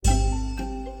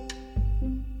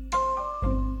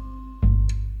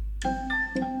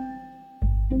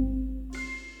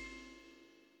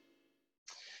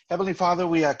Heavenly Father,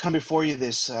 we come before you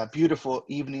this beautiful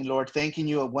evening, Lord, thanking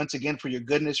you once again for your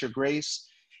goodness, your grace.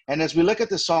 And as we look at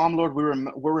the psalm, Lord,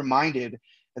 we're reminded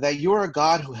that you're a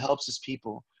God who helps his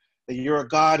people, that you're a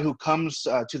God who comes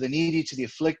to the needy, to the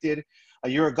afflicted.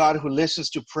 You're a God who listens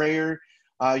to prayer.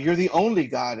 You're the only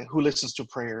God who listens to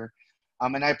prayer.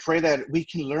 And I pray that we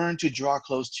can learn to draw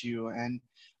close to you. And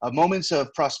moments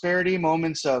of prosperity,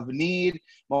 moments of need,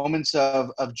 moments of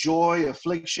joy,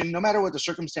 affliction, no matter what the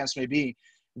circumstance may be,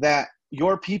 that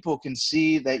your people can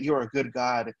see that you're a good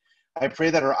God. I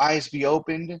pray that our eyes be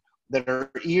opened, that our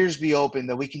ears be open,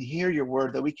 that we can hear your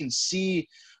word, that we can see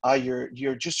your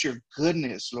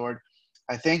goodness, Lord.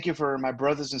 I thank you for my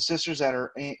brothers and sisters that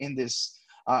are in this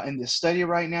study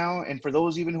right now, and for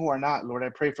those even who are not, Lord, I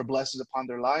pray for blessings upon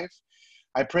their life.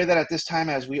 I pray that at this time,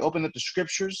 as we open up the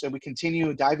scriptures and we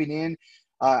continue diving in,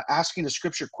 asking the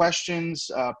scripture questions,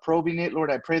 probing it,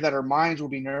 Lord, I pray that our minds will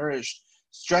be nourished.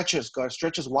 Stretch us, God.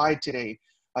 Stretch us wide today.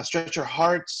 Stretch our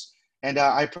hearts. And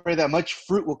I pray that much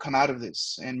fruit will come out of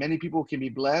this. And many people can be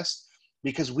blessed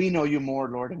because we know you more,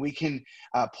 Lord. And we can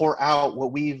pour out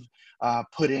what we've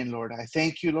put in, Lord. I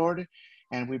thank you, Lord.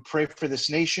 And we pray for this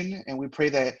nation. And we pray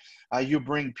that you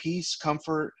bring peace,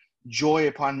 comfort, joy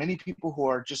upon many people who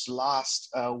are just lost,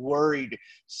 worried,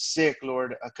 sick,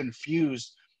 Lord,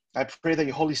 confused. I pray that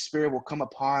your Holy Spirit will come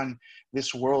upon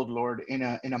this world, Lord, in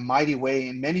a mighty way,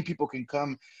 and many people can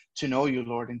come to know you,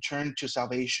 Lord, and turn to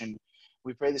salvation.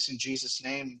 We pray this in Jesus'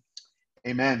 name.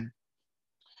 Amen.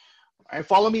 All right,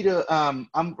 follow me to,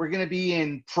 we're going to be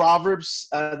in Proverbs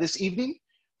this evening,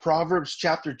 Proverbs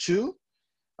chapter 2.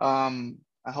 I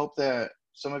hope that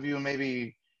some of you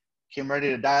maybe came ready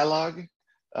to dialogue.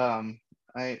 When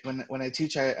I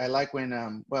teach, I like when,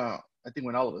 I think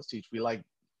when all of us teach, we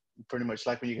pretty much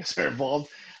like when you guys are involved.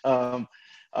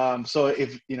 So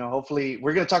if, hopefully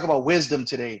we're going to talk about wisdom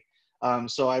today.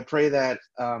 So I pray that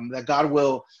God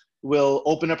will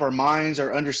open up our minds,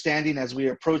 our understanding as we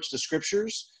approach the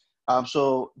scriptures.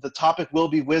 So the topic will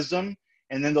be wisdom,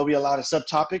 and then there'll be a lot of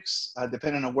subtopics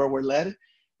depending on where we're led.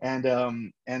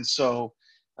 And so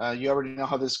you already know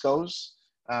how this goes.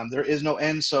 There is no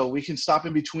end, so we can stop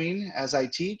in between as I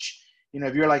teach.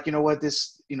 If you're like,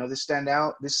 this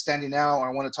standing out, or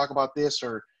I want to talk about this,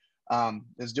 or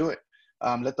let's do it.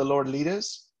 Let the Lord lead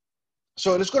us.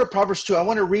 So let's go to Proverbs 2. I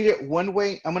want to read it one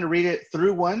way. I'm going to read it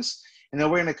through once, and then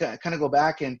we're going to kind of go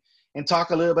back and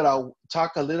talk a little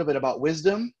bit about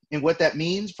wisdom and what that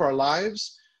means for our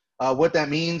lives, what that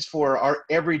means for our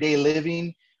everyday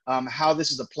living, how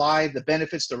this is applied, the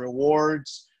benefits, the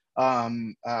rewards,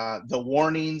 the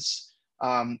warnings.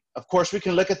 Of course, we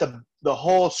can look at the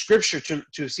whole scripture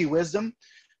to see wisdom,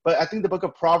 but I think the book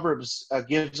of Proverbs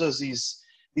gives us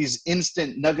these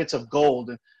instant nuggets of gold,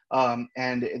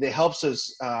 and it helps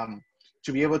us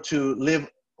to be able to live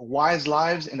wise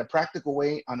lives in a practical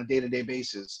way on a day-to-day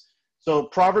basis. So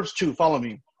Proverbs 2, follow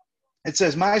me. It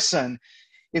says, "My son,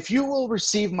 if you will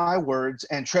receive my words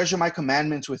and treasure my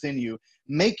commandments within you,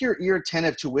 make your ear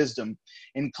attentive to wisdom,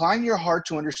 incline your heart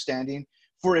to understanding.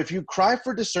 For if you cry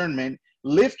for discernment,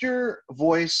 lift your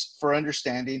voice for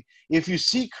understanding. If you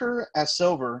seek her as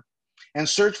silver and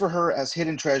search for her as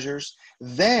hidden treasures,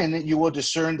 then you will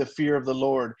discern the fear of the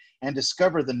Lord and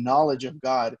discover the knowledge of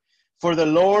God. For the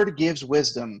Lord gives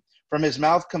wisdom. From his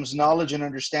mouth comes knowledge and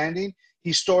understanding.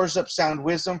 He stores up sound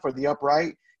wisdom for the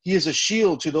upright. He is a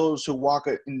shield to those who walk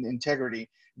in integrity,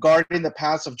 guarding the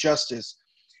paths of justice.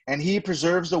 And he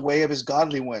preserves the way of his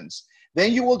godly ones.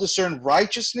 Then you will discern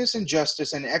righteousness and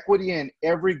justice and equity in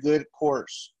every good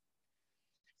course.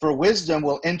 For wisdom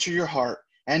will enter your heart,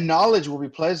 and knowledge will be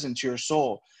pleasant to your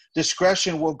soul.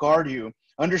 Discretion will guard you.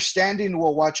 Understanding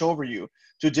will watch over you,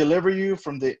 to deliver you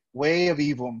from the way of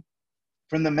evil,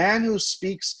 from the man who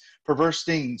speaks perverse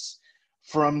things,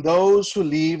 from those who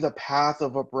leave the path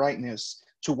of uprightness,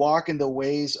 to walk in the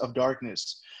ways of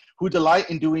darkness, who delight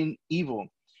in doing evil,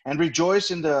 and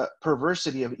rejoice in the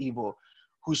perversity of evil,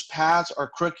 whose paths are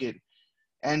crooked,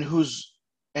 and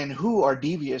who are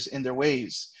devious in their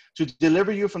ways, to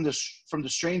deliver you from the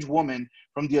strange woman,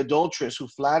 from the adulteress who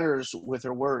flatters with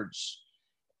her words,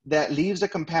 that leaves the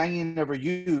companion of her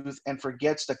youth and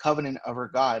forgets the covenant of her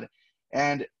God,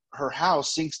 and her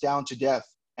house sinks down to death,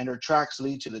 and her tracks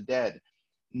lead to the dead.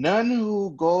 None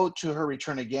who go to her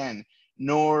return again,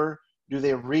 nor do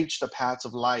they reach the paths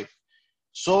of life.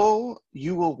 So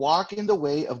you will walk in the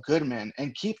way of good men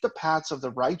and keep the paths of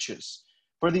the righteous.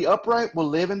 For the upright will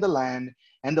live in the land,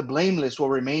 and the blameless will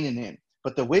remain in it.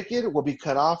 But the wicked will be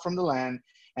cut off from the land,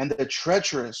 and the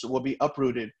treacherous will be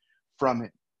uprooted from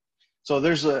it." So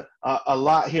there's a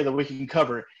lot here that we can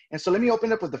cover. And so let me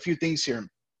open up with a few things here.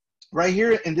 Right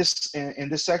here in this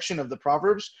section of the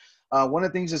Proverbs, One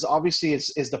of the things is obviously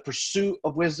is the pursuit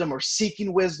of wisdom or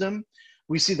seeking wisdom.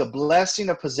 We see the blessing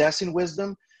of possessing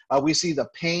wisdom. We see the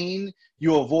pain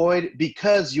you avoid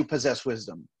because you possess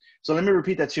wisdom. So let me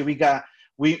repeat that to you.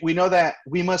 We know that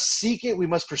we must seek it, we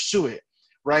must pursue it,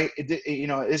 right?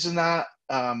 This is not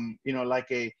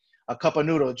like a cup of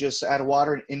noodle, just add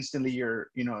water and instantly you're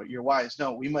wise.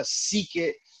 No, we must seek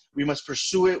it, we must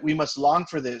pursue it, we must long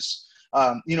for this.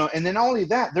 And then not only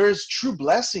that, there is true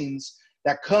blessings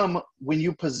that come when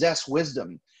you possess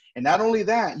wisdom. And not only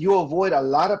that, you avoid a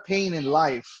lot of pain in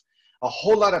life, a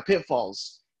whole lot of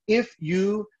pitfalls if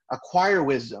you acquire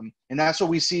wisdom. And that's what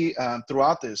we see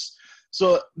throughout this.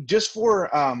 So just for,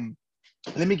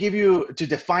 let me give you to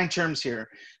define terms here.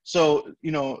 So,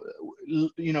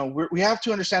 we have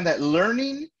to understand that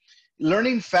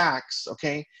learning facts,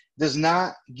 okay, does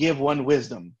not give one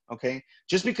wisdom, okay?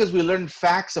 Just because we learn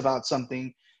facts about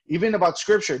something, even about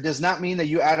scripture, does not mean that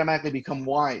you automatically become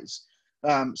wise.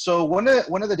 So one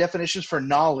of the definitions for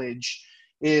knowledge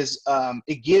is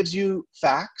it gives you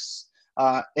facts.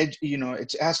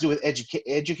 It has to do with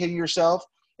educating yourself.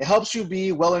 It helps you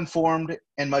be well-informed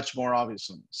and much more,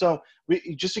 obviously. So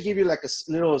just to give you like a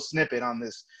little snippet on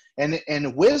this,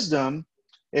 and wisdom,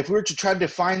 if we were to try to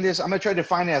define this, I'm going to try to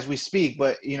define it as we speak,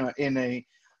 but with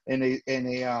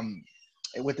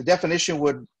the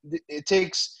definition it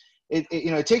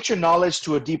takes your knowledge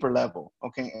to a deeper level,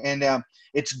 okay? And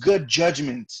it's good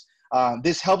judgment.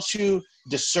 This helps you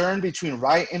discern between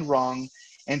right and wrong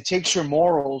and takes your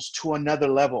morals to another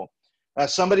level.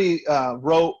 Somebody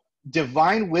wrote,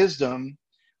 divine wisdom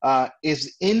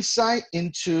is insight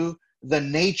into the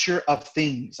nature of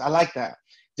things. I like that.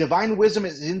 Divine wisdom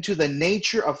is into the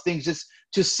nature of things. It's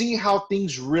to see how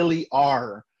things really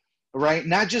are, right?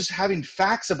 Not just having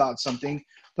facts about something,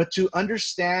 but to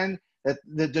understand that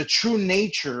the true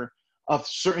nature of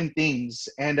certain things.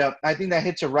 And I think that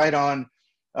hits it right on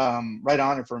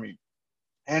it for me.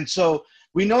 And so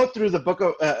we know through the book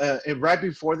of, right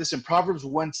before this in Proverbs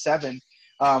 1:7,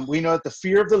 we know that the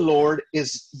fear of the Lord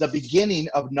is the beginning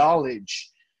of knowledge.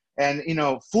 And,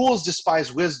 fools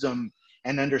despise wisdom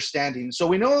and understanding. So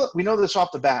we know this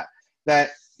off the bat,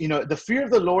 that, the fear of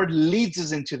the Lord leads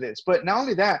us into this. But not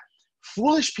only that,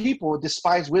 foolish people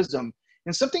despise wisdom.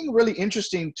 And something really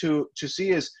interesting to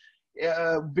see is,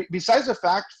 besides the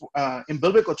fact in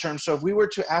biblical terms, so if we were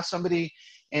to ask somebody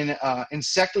in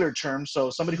secular terms, so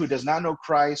somebody who does not know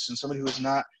Christ and somebody who is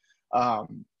not a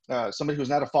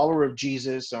follower of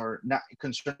Jesus or not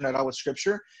concerned at all with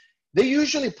Scripture, they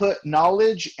usually put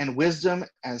knowledge and wisdom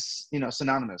as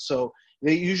synonymous. So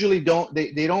they usually don't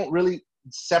really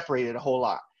separate it a whole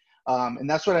lot. And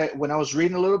that's what when I was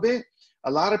reading a little bit,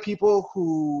 a lot of people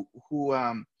who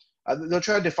they'll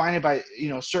try to define it by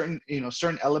certain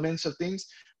elements of things,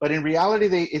 but in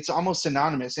reality it's almost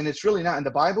synonymous, and it's really not. In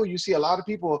the Bible, you see a lot of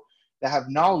people that have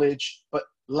knowledge but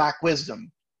lack wisdom.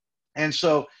 And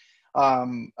so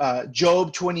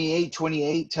Job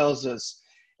 28:28 tells us,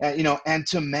 and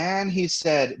to man he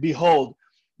said, behold,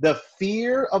 the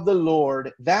fear of the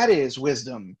Lord, that is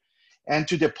wisdom, and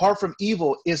to depart from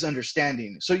evil is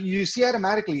understanding. So you see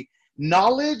automatically,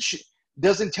 knowledge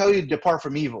doesn't tell you to depart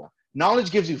from evil.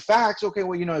 Knowledge gives you facts. Okay,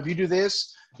 well, if you do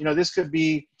this, this could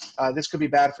be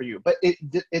bad for you. But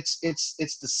it's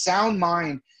the sound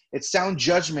mind, it's sound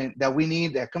judgment that we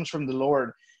need, that comes from the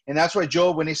Lord. And that's why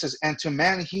Job, when he says, and to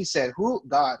man he said, who?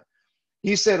 God.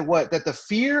 He said what? That the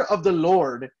fear of the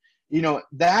Lord,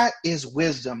 that is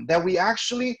wisdom. That we have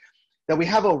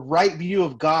a right view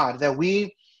of God. That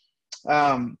we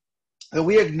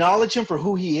acknowledge him for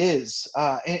who he is.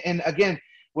 And again,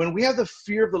 when we have the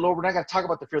fear of the Lord, we're not going to talk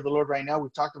about the fear of the Lord right now.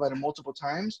 We've talked about it multiple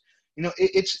times.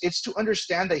 It's to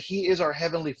understand that he is our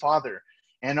heavenly Father,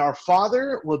 and our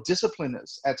Father will discipline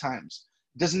us at times.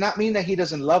 Does not mean that he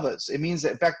doesn't love us. It means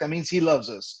that, in fact, that means he loves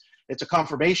us. It's a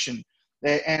confirmation.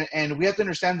 And we have to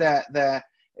understand that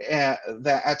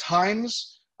at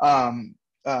times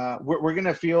we're going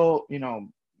to feel,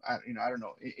 I don't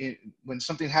know, when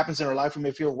something happens in our life, we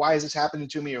may feel, why is this happening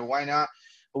to me, or why not?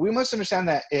 But we must understand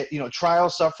that, trial,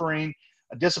 suffering,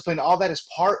 discipline, all that is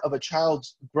part of a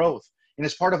child's growth, and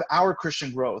it's part of our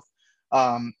Christian growth.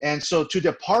 And so to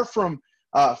depart from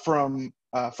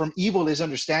evil is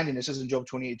understanding. It says in Job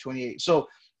 28:28. So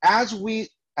as we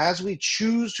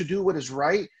choose to do what is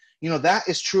right, that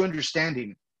is true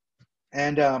understanding.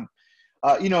 And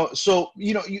you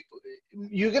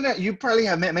probably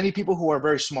have met many people who are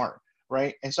very smart,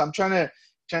 right? And so I'm trying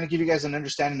to give you guys an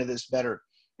understanding of this better.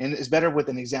 And it's better with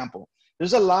an example.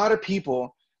 There's a lot of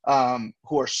people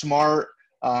who are smart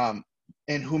and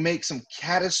who make some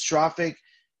catastrophic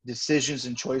decisions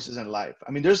and choices in life.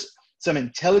 I mean, there's some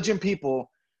intelligent people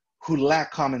who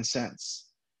lack common sense.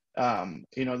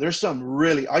 There's some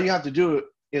really, all you have to do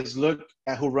is look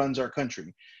at who runs our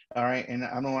country. All right. And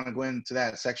I don't want to go into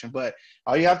that section, but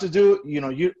all you have to do,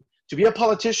 to be a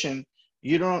politician,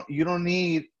 you don't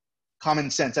need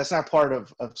common sense. That's not part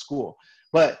of school,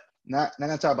 but not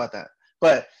gonna talk about that.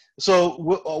 But so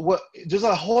what there's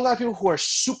a whole lot of people who are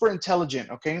super intelligent.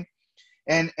 Okay.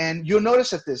 And you'll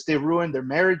notice that they ruin their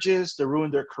marriages, they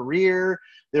ruin their career,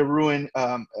 they ruin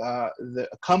the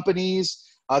companies,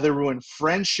 they ruin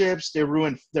friendships, they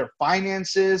ruin their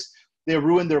finances, they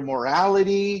ruin their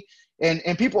morality.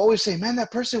 And people always say, man,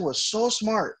 that person was so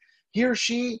smart. He or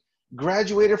she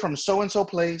graduated from so-and-so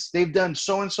place. They've done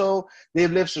so-and-so.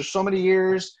 They've lived for so many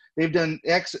years. They've done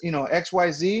X, X,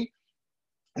 Y, Z.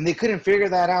 And they couldn't figure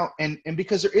that out. And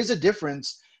because there is a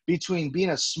difference between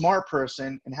being a smart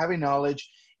person and having knowledge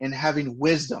and having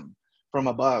wisdom from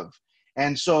above.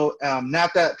 And so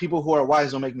not that people who are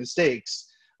wise don't make mistakes,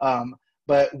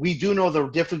 but we do know the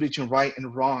difference between right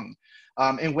and wrong.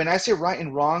 And when I say right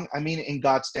and wrong, I mean in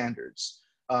God's standards.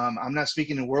 I'm not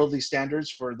speaking in worldly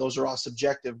standards, for those are all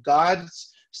subjective.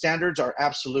 God's standards are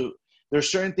absolute.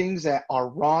 There's certain things that are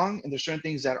wrong and there's certain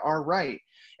things that are right.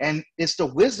 And it's the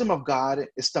wisdom of God,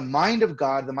 it's the mind of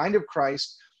God, the mind of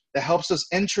Christ, that helps us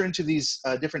enter into these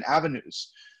different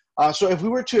avenues. So if we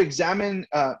were to examine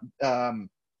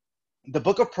the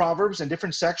book of Proverbs in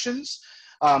different sections,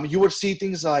 you would see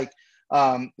things like,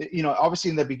 obviously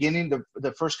in the beginning,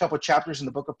 the first couple of chapters in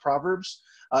the book of Proverbs,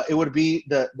 it would be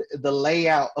the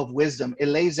layout of wisdom. It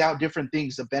lays out different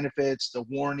things, the benefits, the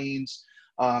warnings,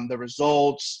 the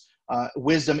results.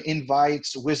 Wisdom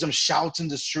invites, wisdom shouts in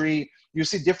the street. You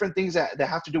see different things that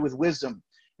have to do with wisdom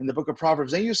in the book of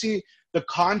Proverbs. Then you see the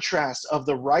contrast of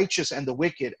the righteous and the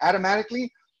wicked.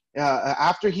 Automatically,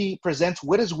 after he presents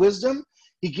what is wisdom,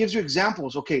 he gives you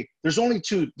examples. Okay, there's only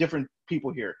two different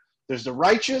people here. There's the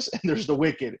righteous and there's the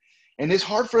wicked. And it's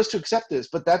hard for us to accept this,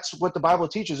 but that's what the Bible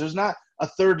teaches. There's not a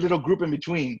third little group in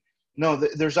between. No,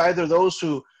 there's either those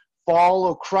who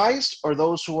follow Christ or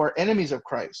those who are enemies of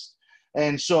Christ.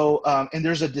 And so, and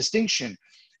there's a distinction.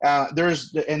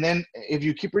 And then if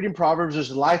you keep reading Proverbs,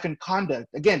 there's life and conduct.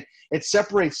 Again, it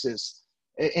separates this.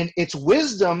 And it's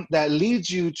wisdom that leads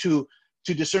you to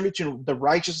discern between the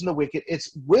righteous and the wicked.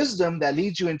 It's wisdom that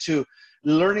leads you into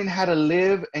learning how to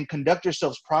live and conduct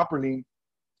yourselves properly.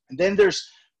 And then there's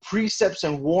precepts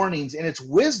and warnings, and it's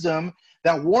wisdom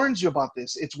that warns you about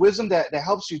this. It's wisdom that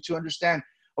helps you to understand,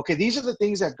 okay, these are the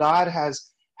things that God has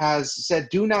said,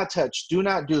 do not touch, do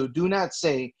not do not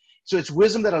say. So it's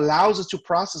wisdom that allows us to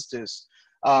process this.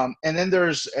 And then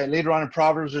there's, later on in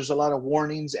Proverbs, there's a lot of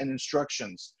warnings and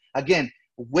instructions. Again,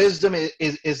 wisdom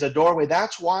is the doorway.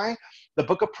 That's why the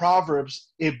book of Proverbs,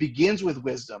 it begins with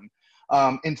wisdom.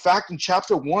 In fact, in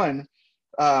chapter 1,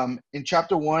 in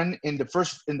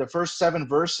the first 7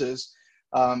 verses,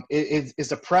 it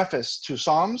is a preface to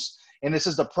Psalms, and it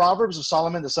says the Proverbs of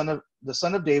Solomon, the son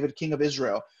of David, king of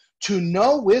Israel, to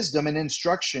know wisdom and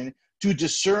instruction, to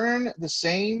discern the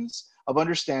sayings of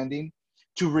understanding,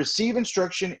 to receive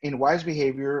instruction in wise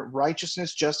behavior,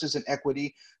 righteousness, justice, and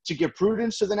equity, to give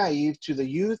prudence to the naive, to the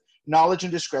youth, knowledge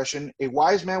and discretion. A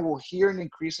wise man will hear and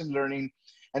increase in learning,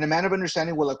 and a man of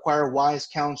understanding will acquire wise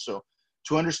counsel.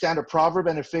 To understand a proverb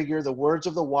and a figure, the words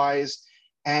of the wise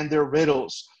and their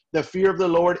riddles. The fear of the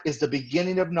Lord is the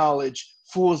beginning of knowledge.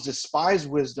 Fools despise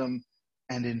wisdom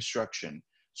and instruction.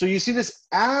 So you see this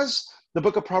as the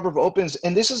book of Proverbs opens,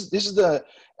 and this is the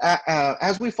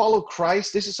as we follow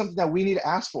Christ, this is something that we need to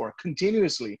ask for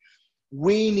continuously.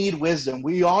 We need wisdom.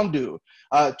 We all do,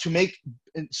 to make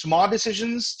small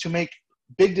decisions, to make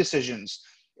big decisions.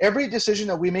 Every decision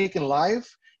that we make in life,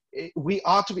 we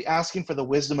ought to be asking for the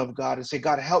wisdom of God and say,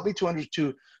 God, help me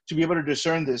to be able to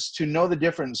discern this, to know the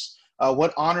difference,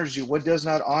 what honors you, what does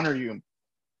not honor you.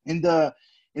 In the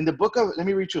book of, let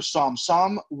me read you a Psalm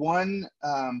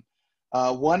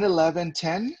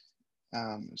 111:10.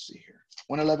 Let's see here.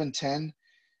 111:10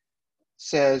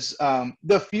 says,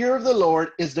 the fear of the Lord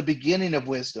is the beginning of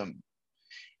wisdom.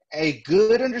 A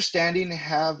good understanding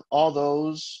have all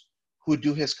those who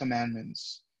do his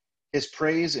commandments. His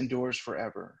praise endures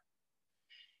forever.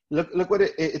 Look what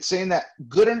it's saying, that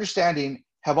good understanding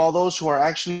have all those who are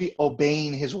actually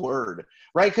obeying his word,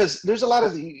 right? Because there's a lot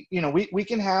of, we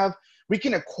can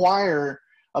acquire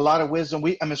a lot of wisdom.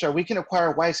 We can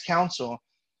acquire wise counsel,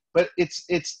 but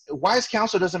it's wise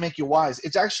counsel doesn't make you wise.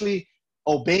 It's actually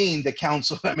obeying the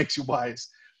counsel that makes you wise.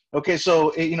 Okay,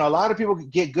 so a lot of people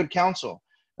get good counsel.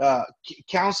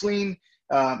 Counseling,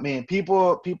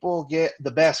 people get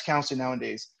the best counseling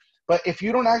nowadays. But if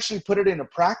you don't actually put it into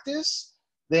practice,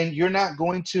 then you're not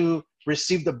going to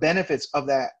receive the benefits of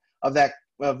that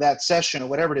of that session or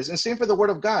whatever it is. And same for the Word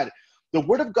of God. The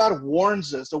Word of God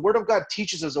warns us. The Word of God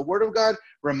teaches us. The Word of God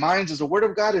reminds us. The Word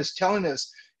of God is telling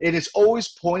us. It is always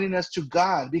pointing us to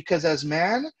God, because as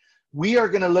man, we are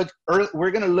going to look.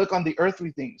 We're going to look on the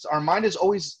earthly things. Our mind is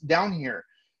always down here,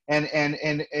 and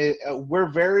we're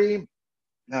very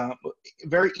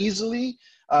easily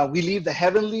we leave the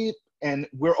heavenly, and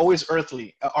we're always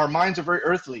earthly. Our minds are very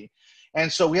earthly,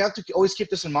 and so we have to always keep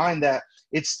this in mind, that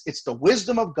it's the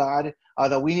wisdom of God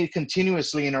that we need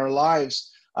continuously in our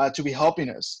lives to be helping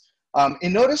us.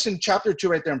 And notice in chapter 2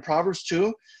 right there in Proverbs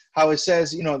 2, how it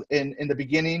says, in the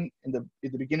beginning, in the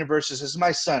beginning verses, it says,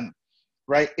 "My son,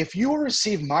 right? If you will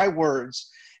receive my words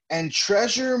and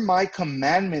treasure my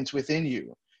commandments within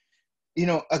you,"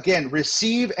 again,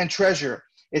 receive and treasure.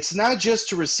 It's not just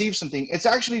to receive something. It's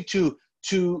actually to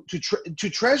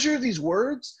treasure these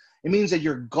words. It means that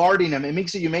you're guarding them. It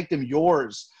means that you make them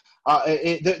yours. You're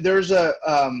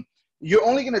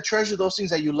only going to treasure those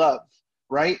things that you love,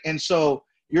 right? And so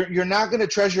you're not going to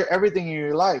treasure everything in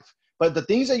your life, but the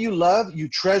things that you love, you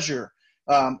treasure,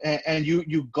 and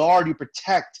you guard, you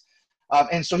protect.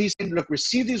 And so he's saying, look,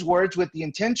 receive these words with the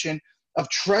intention of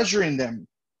treasuring them.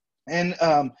 And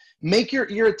make your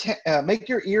ear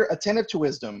attentive to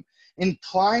wisdom.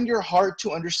 Incline your heart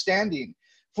to understanding.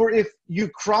 For if you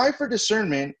cry for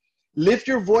discernment, lift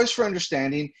your voice for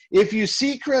understanding. If you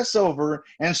seek rest over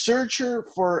and search her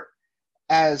for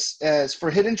as for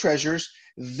hidden treasures,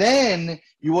 then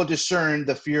you will discern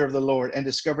the fear of the Lord and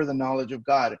discover the knowledge of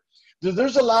God.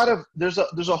 There's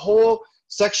a whole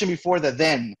section before the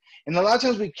then, and a lot of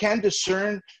times we can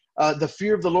discern the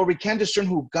fear of the Lord. We can discern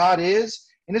who God is.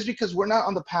 And it's because we're not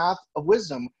on the path of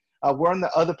wisdom. We're on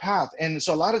the other path. And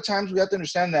so a lot of times we have to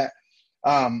understand that,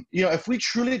 if we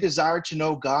truly desire to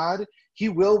know God, he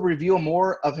will reveal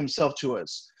more of himself to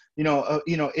us.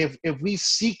 If we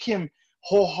seek him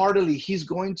wholeheartedly, he's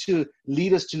going to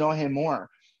lead us to know him more.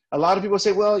 A lot of people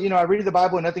say, well, I read the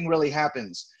Bible and nothing really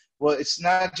happens. Well, it's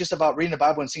not just about reading the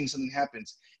Bible and seeing something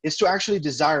happens. It's to actually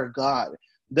desire God.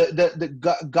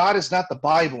 God is not the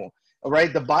Bible. All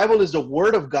right, the Bible is the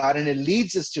Word of God, and it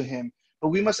leads us to him. But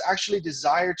we must actually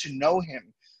desire to know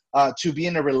him, to be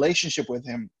in a relationship with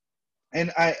him.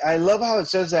 And I love how it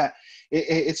says that.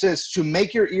 It says to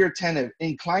make your ear attentive,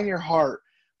 incline your heart,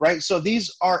 right? So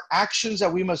these are actions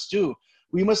that we must do.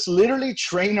 We must literally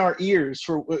train our ears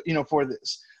for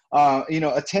this,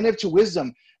 attentive to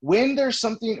wisdom. When there's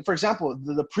something, for example,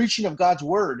 the preaching of God's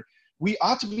word, we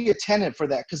ought to be attentive for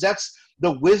that, because that's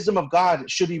the wisdom of God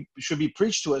should be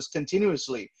preached to us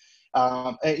continuously,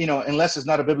 unless it's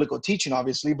not a biblical teaching,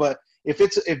 obviously. But if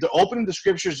they're opening the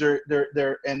scriptures,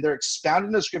 they're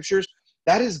expounding the scriptures,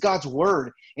 that is God's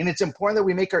word, and it's important that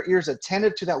we make our ears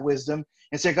attentive to that wisdom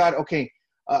and say, God, okay,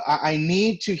 I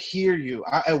need to hear you.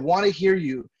 I want to hear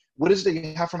you. What is it that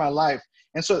you have for my life?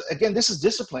 And so again, this is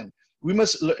discipline. We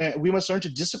must learn to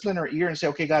discipline our ear and say,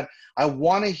 okay, God, I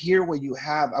want to hear what you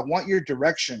have. I want your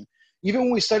direction. Even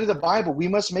when we study the Bible, we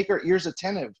must make our ears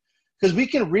attentive, because we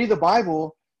can read the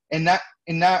Bible and not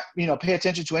pay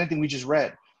attention to anything we just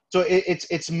read. So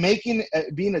it's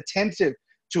being attentive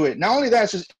to it. Not only that,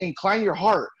 it's just incline your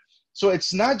heart. So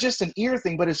it's not just an ear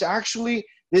thing, but it's actually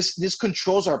this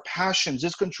controls our passions.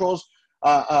 This controls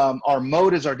our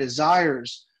motives, our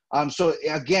desires. So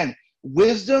again,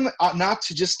 wisdom ought not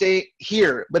to just stay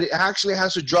here, but it actually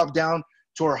has to drop down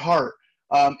to our heart.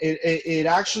 It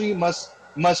actually must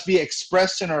be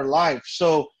expressed in our life.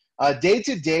 So day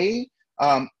to day,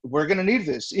 we're going to need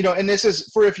this. And this is,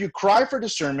 for if you cry for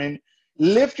discernment,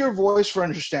 lift your voice for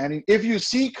understanding. If you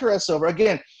seek caress over,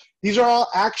 again, these are all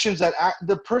actions that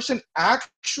the person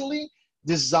actually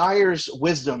desires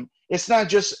wisdom. It's not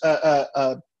just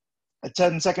a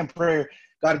 10-second prayer.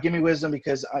 God, give me wisdom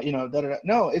because,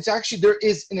 No, it's actually, there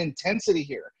is an intensity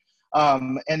here.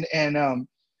 Not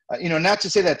to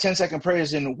say that 10-second prayer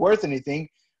isn't worth anything,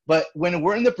 but when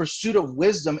we're in the pursuit of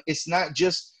wisdom, it's not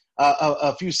just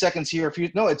a few seconds here,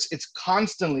 it's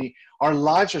constantly. Our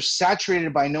lives are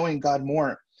saturated by knowing God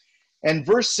more. And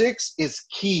verse 6 is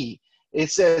key. It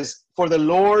says, for the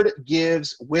Lord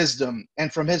gives wisdom,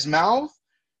 and from his mouth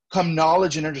come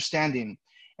knowledge and understanding.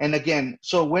 And again,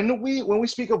 so when we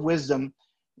speak of wisdom,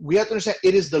 we have to understand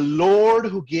it is the Lord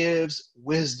who gives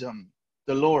wisdom.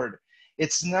 The Lord.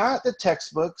 It's not the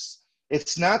textbooks.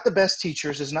 It's not the best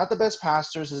teachers. It's not the best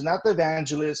pastors. It's not the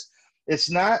evangelists. It's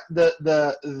not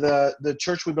the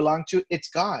church we belong to. It's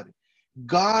God.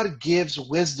 God gives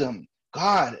wisdom.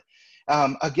 God.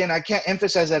 Again, I can't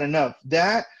emphasize that enough.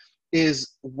 That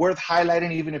is worth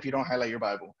highlighting, even if you don't highlight your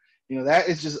Bible. That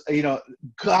is just,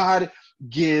 God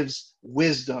gives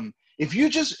wisdom. If you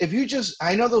just,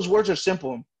 I know those words are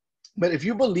simple, but if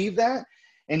you believe that,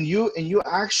 you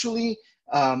actually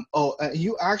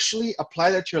you actually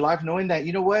apply that to your life, knowing that,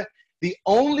 you know what, the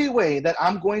only way that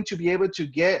I'm going to be able to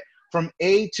get from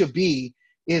A to B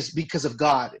is because of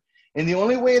God. And the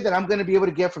only way that I'm going to be able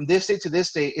to get from this state to this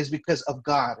state is because of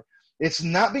God. It's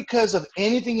not because of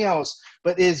anything else,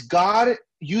 but is God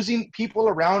using people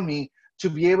around me to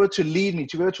be able to lead me,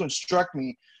 to be able to instruct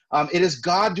me. It is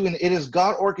God doing it. It is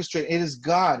God orchestrating. It is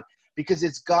God, because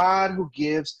it's God who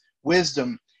gives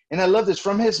wisdom. And I love this.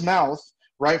 From his mouth,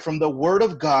 right, from the word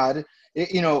of God,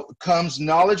 comes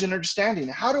knowledge and understanding.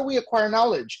 How do we acquire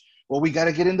knowledge? Well, we got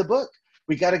to get in the book.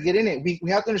 We got to get in it. We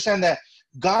have to understand that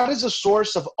God is the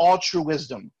source of all true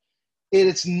wisdom.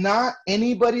 It's not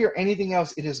anybody or anything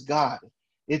else. It is God.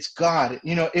 It's God.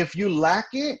 If you lack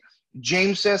it,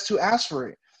 James says to ask for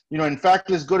it. In fact,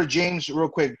 let's go to James real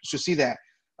quick to see that.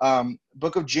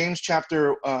 Book of James,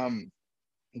 chapter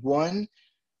 1.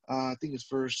 I think it's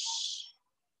verse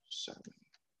 7. Let's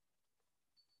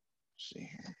see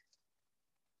here.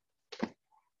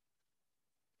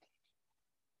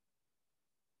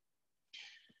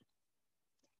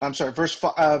 I'm sorry, verse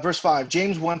 5.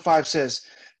 James 1:5 says,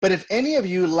 "But if any of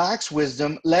you lacks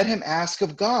wisdom, let him ask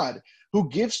of God, who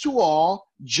gives to all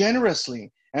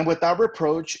generously and without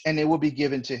reproach, and it will be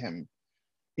given to him."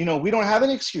 We don't have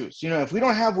an excuse. If we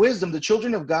don't have wisdom, the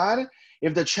children of God,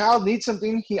 if the child needs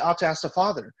something, he ought to ask the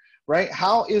father, right?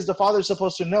 How is the father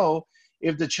supposed to know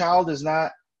if the child is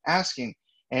not asking?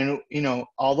 And,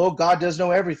 although God does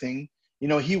know everything,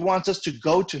 he wants us to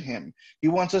go to him. He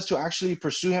wants us to actually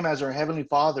pursue him as our heavenly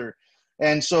father.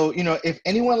 And so, if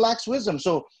anyone lacks wisdom,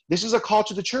 so this is a call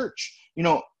to the church.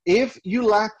 If you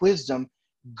lack wisdom,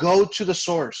 go to the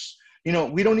source. We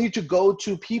don't need to go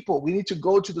to people. We need to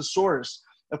go to the source.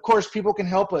 Of course, people can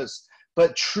help us,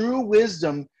 but true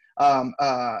wisdom,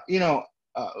 I've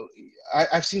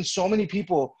seen so many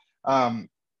people, a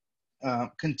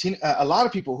lot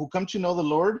of people who come to know the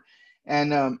Lord,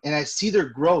 and I see their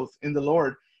growth in the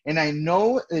Lord, and I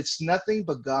know it's nothing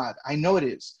but God. I know it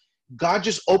is. God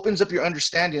just opens up your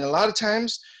understanding. A lot of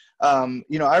times, I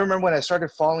remember when I started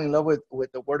falling in love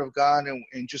with the Word of God,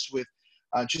 and just with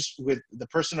the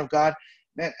person of God,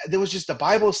 man, there was just, the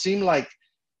Bible seemed like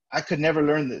I could never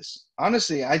learn this.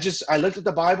 Honestly, I looked at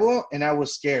the Bible and I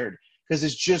was scared, because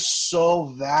it's just so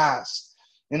vast.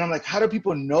 And I'm like, how do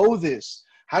people know this?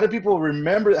 How do people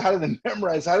remember? How do they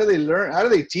memorize? How do they learn? How do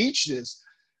they teach this?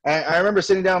 I remember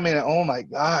sitting down, man, oh my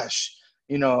gosh,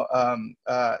 and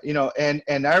I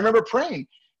remember praying.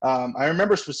 I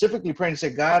remember specifically praying and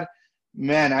say, God,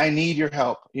 man, I need your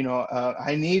help.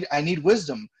 I need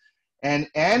wisdom. And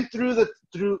through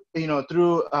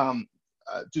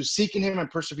seeking him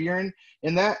and persevering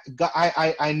in that, God,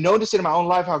 I noticed it in my own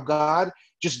life, how God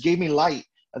just gave me light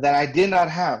that I did not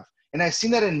have. And I've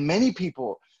seen that in many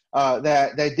people,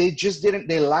 that they just didn't,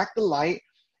 they lack the light.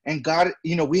 And God,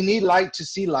 we need light to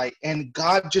see light. And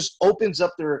God just opens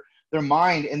up their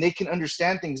mind, and they can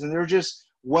understand things. And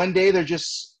one day they're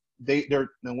just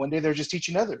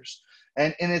teaching others.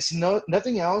 And it's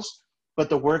nothing else but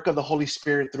the work of the Holy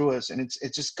Spirit through us. And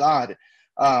it's just God.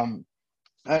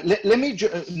 Let me,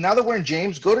 now that we're in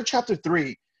James, go to chapter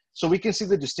 3 so we can see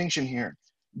the distinction here.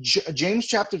 James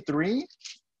chapter 3,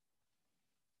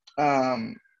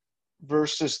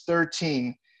 verses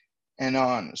 13 and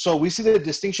on. So we see the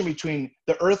distinction between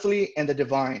the earthly and the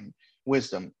divine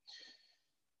wisdom.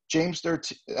 James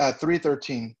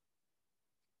 3:13.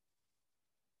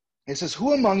 It says,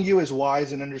 "Who among you is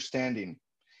wise and understanding?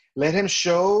 Let him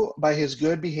show by his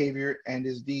good behavior and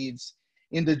his deeds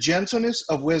in the gentleness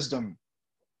of wisdom.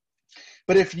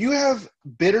 But if you have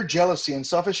bitter jealousy and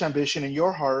selfish ambition in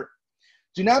your heart,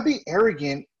 do not be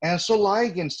arrogant and so lie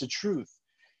against the truth.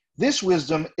 This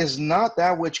wisdom is not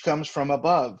that which comes from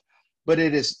above, but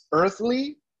it is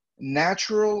earthly,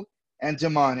 natural, and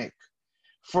demonic.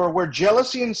 For where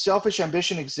jealousy and selfish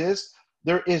ambition exist,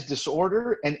 there is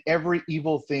disorder and every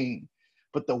evil thing.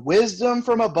 But the wisdom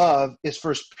from above is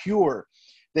first pure,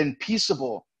 then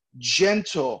peaceable,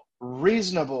 gentle,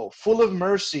 reasonable, full of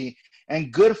mercy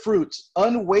and good fruits,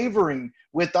 unwavering,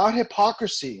 without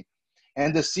hypocrisy.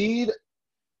 And the seed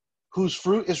whose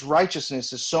fruit is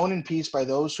righteousness is sown in peace by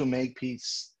those who make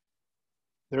peace."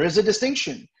 There is a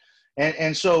distinction.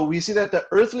 And so we see that the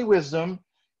earthly wisdom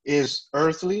is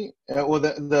earthly.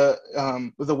 The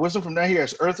wisdom from down here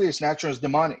is earthly, it's natural, it's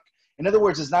demonic. In other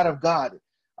words, it's not of God.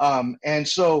 And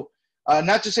so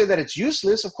not to say that it's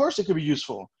useless. Of course it could be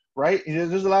useful, right?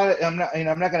 There's a lot of, I'm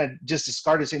not going to just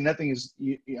discard it and say nothing is,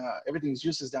 everything is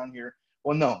useless down here.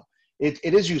 Well, no, it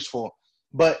is useful.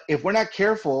 But if we're not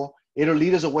careful, it'll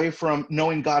lead us away from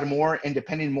knowing God more and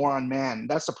depending more on man.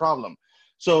 That's the problem.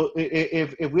 So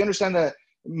if we understand that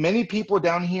Many people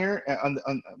down here,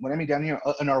 when I mean down here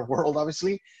in our world,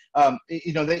 obviously,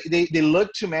 they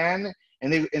look to man,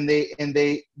 and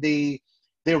they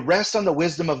rest on the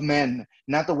wisdom of men,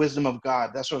 not the wisdom of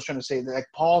God. That's what I was trying to say. Like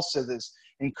Paul said this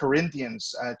in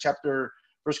Corinthians,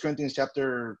 First Corinthians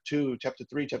chapter 2, chapter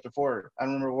 3, chapter 4. I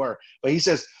don't remember where, but he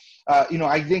says, I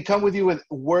didn't come with you with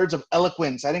words of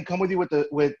eloquence. I didn't come with you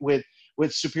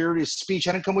with superiority of speech.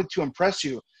 I didn't come with to impress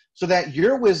you, so that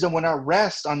your wisdom will not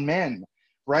rest on men,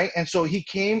 right? And so he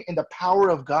came in the power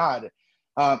of God,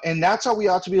 and that's how we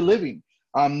ought to be living.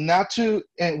 And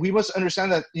we must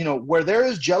understand that, where there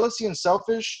is jealousy and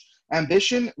selfish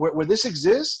ambition, where this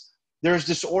exists, there is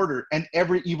disorder and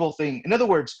every evil thing. In other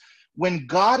words, when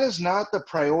God is not the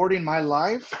priority in my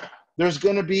life, there's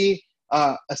going to be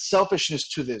a selfishness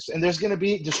to this, and there's going to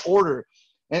be disorder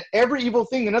and every evil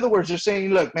thing. In other words, they're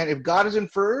saying, look, man, if God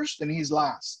isn't first, then he's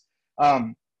last.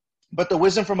 But the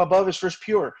wisdom from above is first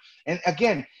pure. And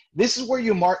again, this is where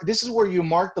you mark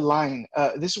the line.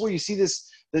 This is where you see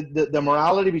the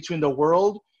morality between the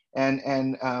world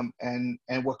and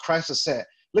what Christ has said.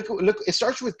 Look, it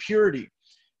starts with purity.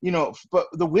 But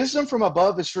the wisdom from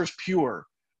above is first pure,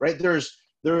 right?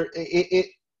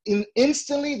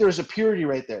 Instantly there's a purity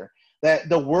right there that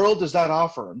the world does not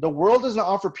offer. The world does not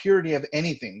offer purity of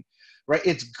anything, right?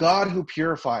 It's God who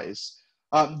purifies.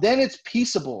 Then it's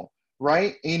peaceable,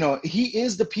 right? He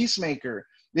is the peacemaker.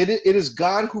 It is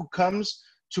God who comes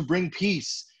to bring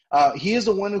peace. He is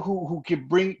the one who can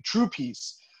bring true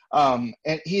peace. And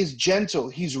he is gentle.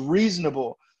 He's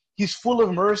reasonable. He's full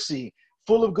of mercy,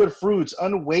 full of good fruits,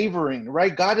 unwavering,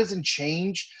 right? God doesn't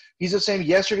change. He's the same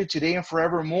yesterday, today, and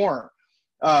forevermore,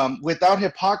 without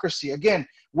hypocrisy. Again,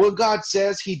 what God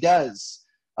says, he does.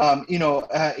 God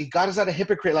is not a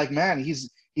hypocrite like man.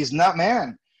 He's not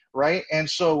man, right? And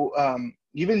so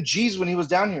even Jesus, when he was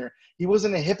down here, he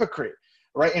wasn't a hypocrite,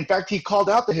 right? In fact, he called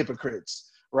out the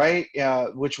hypocrites, right?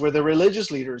 Which were the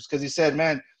religious leaders, because he said,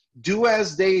 man, do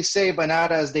as they say, but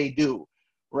not as they do,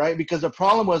 right? Because the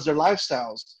problem was their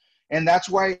lifestyles. And that's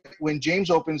why when James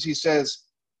opens, he says,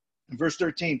 in verse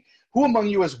 13, who among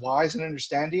you is wise and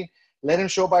understanding? Let him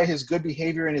show by his good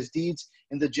behavior and his deeds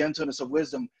in the gentleness of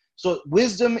wisdom. So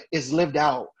wisdom is lived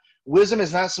out. Wisdom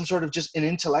is not some sort of just an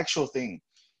intellectual thing.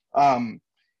 And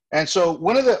so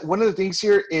one of the things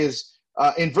here is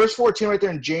in verse 14 right there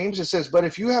in James, it says, but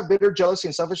if you have bitter jealousy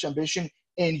and selfish ambition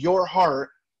in your heart,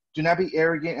 do not be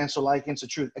arrogant and so lie against the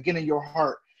truth. Again, in your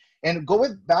heart. And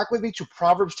back with me to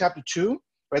Proverbs chapter 2,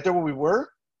 right there where we were.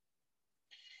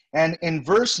 And in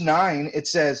verse 9, it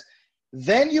says,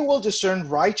 then you will discern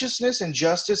righteousness and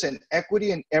justice and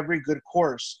equity in every good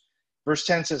course. Verse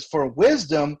 10 says, for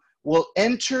wisdom will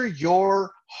enter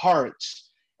your heart,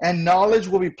 and knowledge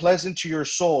will be pleasant to your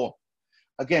soul.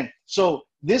 Again, so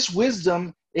this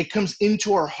wisdom, it comes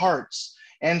into our hearts.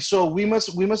 And so we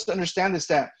must understand this,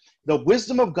 that the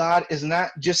wisdom of God is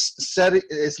not just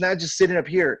it's not just sitting up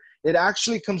here. It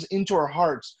actually comes into our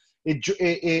hearts. It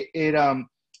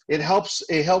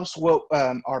helps what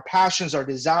our passions, our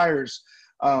desires,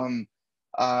 in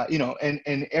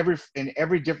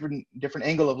every different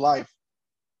angle of life.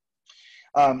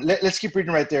 Let's keep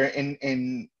reading right there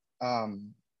in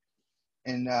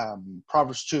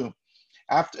Proverbs 2.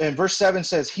 And verse 7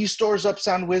 says, he stores up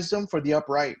sound wisdom for the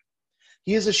upright.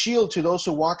 He is a shield to those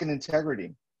who walk in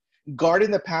integrity, guarding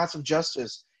the paths of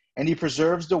justice, and he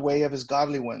preserves the way of his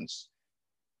godly ones.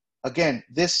 Again,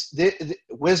 this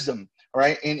wisdom,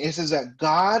 right? And it says that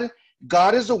God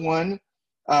is the one,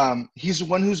 he's the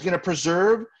one who's going to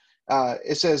preserve.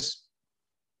 It says,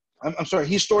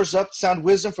 he stores up sound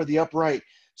wisdom for the upright.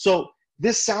 So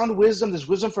this sound wisdom, this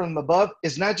wisdom from above,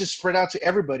 is not just spread out to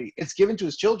everybody. It's given to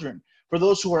his children, for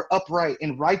those who are upright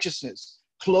in righteousness,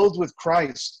 clothed with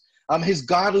Christ, his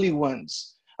godly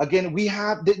ones. Again,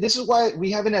 this is why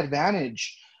we have an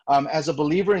advantage as a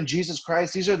believer in Jesus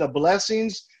Christ. These are the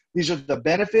blessings, these are the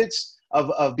benefits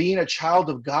of being a child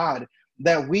of God,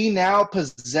 that we now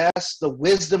possess the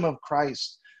wisdom of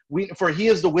Christ. For he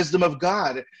is the wisdom of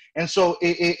God. And so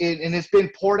it's been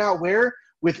poured out where?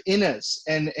 Within us.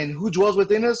 And who dwells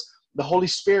within us? The Holy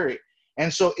Spirit.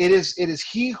 And so it is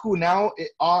he who now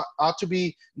ought to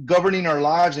be governing our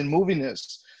lives and moving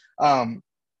us.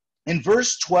 In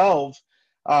verse 12,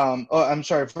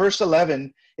 verse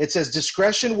 11, it says,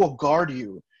 discretion will guard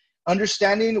you.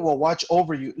 Understanding will watch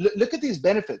over you. Look at these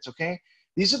benefits, okay?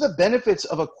 These are the benefits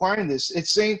of acquiring this.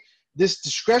 It's saying this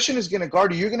discretion is going to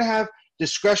guard you. You're going to have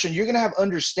discretion. You're going to have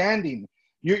understanding.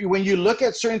 When you look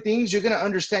at certain things, you're going to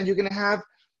understand. You're going to have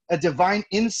a divine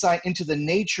insight into the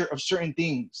nature of certain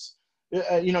things.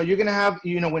 You're going to have,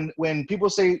 when people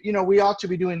say, we ought to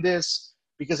be doing this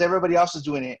because everybody else is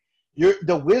doing it.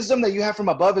 The wisdom that you have from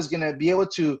above is going to be able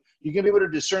to, you're going to be able to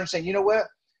discern, saying, you know what,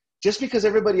 just because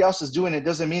everybody else is doing it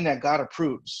doesn't mean that God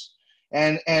approves.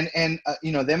 And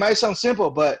you know, they might sound simple,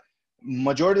 but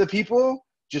majority of the people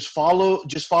just follow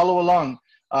along.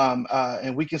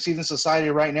 And we can see in society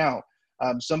right now,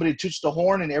 somebody toots the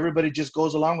horn and everybody just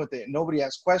goes along with it. Nobody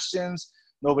asks questions.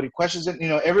 Nobody questions it. You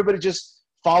know, everybody just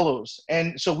follows.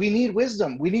 And so we need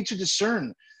wisdom. We need to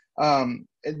discern.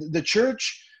 The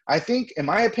church, I think, in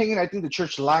my opinion, I think the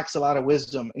church lacks a lot of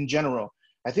wisdom in general.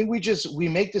 I think we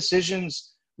make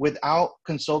decisions without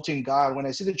consulting God. When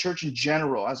I see the church in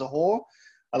general, as a whole,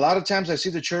 a lot of times I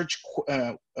see the church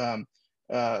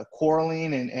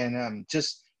quarreling and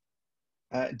just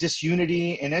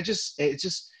disunity, and it's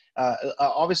just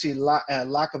obviously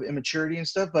lack of immaturity and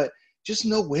stuff, but just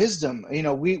no wisdom. You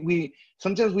know, we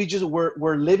sometimes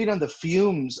we're living on the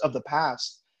fumes of the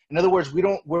past. In other words,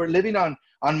 we're living on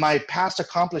my past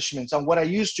accomplishments, on what I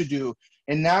used to do,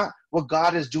 and not what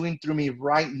God is doing through me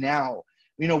right now.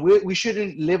 You know, we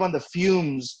shouldn't live on the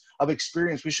fumes of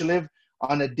experience. We should live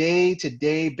on a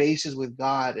day-to-day basis with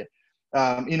God.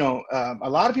 You know, a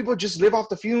lot of people just live off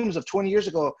the fumes of 20 years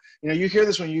ago. You know, you hear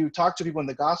this when you talk to people in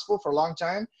the gospel for a long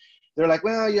time. They're like,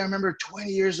 well, yeah, I remember 20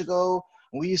 years ago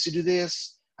we used to do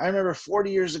this. I remember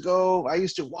 40 years ago, I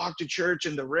used to walk to church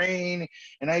in the rain,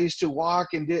 and I used to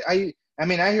walk and I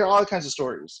mean, I hear all kinds of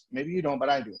stories. Maybe you don't, but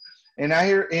I do. And I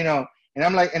hear, you know, and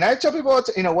I'm like, and I tell people,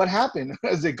 you know, what happened?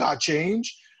 Did God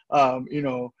change? You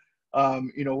know,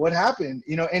 what happened?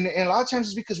 You know, and a lot of times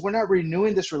it's because we're not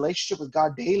renewing this relationship with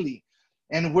God daily.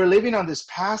 And we're living on this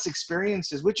past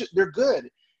experiences, which they're good.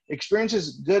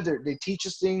 Experiences good. They teach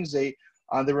us things. They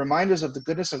remind us of the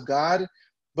goodness of God.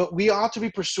 But we ought to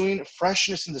be pursuing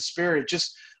freshness in the spirit.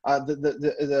 Just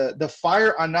the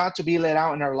fire ought not to be let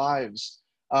out in our lives.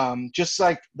 Just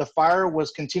like the fire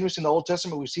was continuous in the Old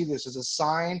Testament, we see this as a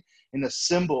sign and a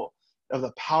symbol of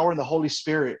the power and the Holy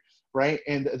Spirit, right?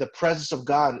 And the presence of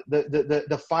God.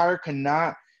 The fire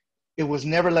cannot, it was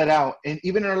never let out. And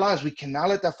even in our lives, we cannot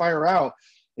let that fire out,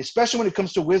 especially when it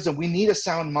comes to wisdom. We need a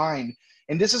sound mind.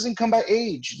 And this doesn't come by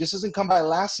age. This doesn't come by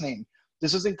last name.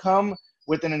 This doesn't come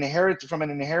with an inheritance,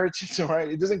 right?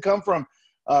 It doesn't come from,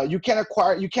 you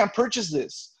can't purchase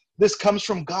this. This comes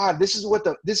from God. This is what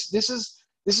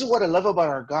I love about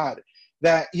our God,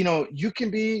 that, you know, you can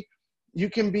be,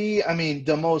 I mean,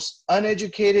 the most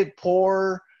uneducated,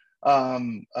 poor,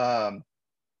 whatever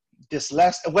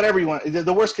you want,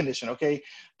 the worst condition, okay,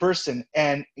 person,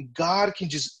 and God can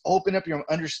just open up your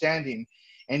understanding,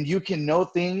 and you can know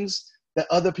things that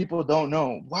other people don't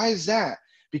know. Why is that?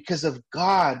 Because of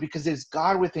God, because there's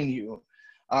God within you.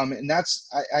 And I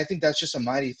think that's just a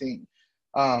mighty thing.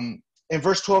 And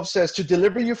verse 12 says, to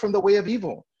deliver you from the way of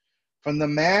evil, from the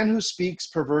man who speaks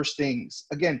perverse things.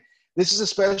 Again, this is a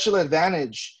special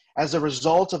advantage as a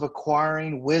result of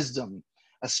acquiring wisdom.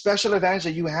 A special advantage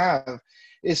that you have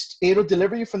is it'll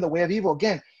deliver you from the way of evil.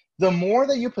 Again, the more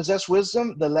that you possess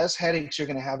wisdom, the less headaches you're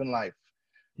going to have in life.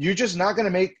 You're just not going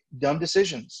to make dumb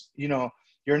decisions. You know,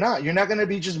 you're not going to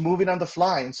be just moving on the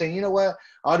fly and saying, you know what,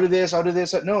 I'll do this.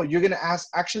 No, you're going to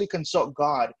actually consult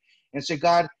God and say,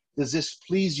 God, does this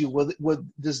please you?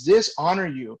 Does this honor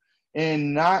you?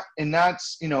 And not,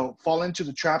 you know, fall into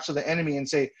the traps of the enemy and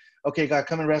say, okay, God,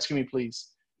 come and rescue me,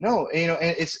 please. No, you know,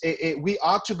 and we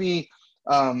ought to be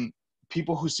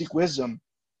people who seek wisdom.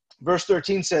 Verse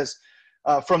 13 says,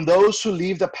 from those who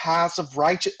leave the paths of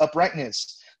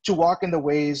uprightness to walk in the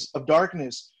ways of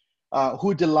darkness,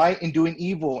 who delight in doing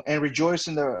evil and rejoice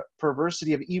in the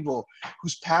perversity of evil,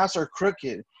 whose paths are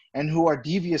crooked and who are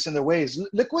devious in their ways.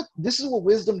 This is what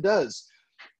wisdom does.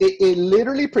 It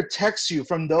literally protects you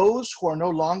from those who are no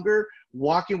longer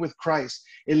walking with Christ.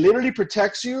 It literally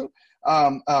protects you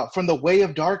from the way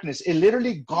of darkness. It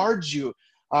literally guards you.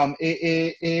 From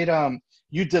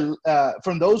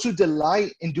those who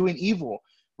delight in doing evil,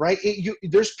 right?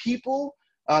 There's people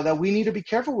that we need to be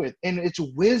careful with, and it's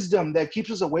wisdom that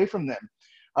keeps us away from them.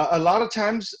 A lot of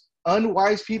times,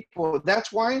 unwise people.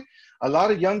 That's why a lot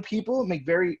of young people make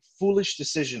very foolish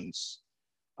decisions.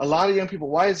 A lot of young people.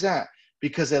 Why is that?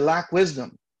 Because they lack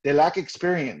wisdom. They lack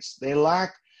experience. They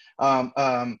lack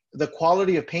the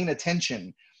quality of paying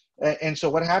attention. And so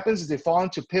what happens is they fall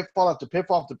into pitfall after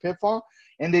pitfall after pitfall,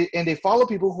 and they follow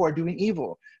people who are doing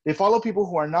evil. They follow people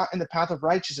who are not in the path of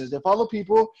righteousness. They follow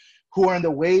people who are in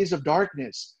the ways of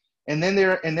darkness. And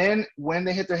then when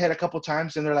they hit their head a couple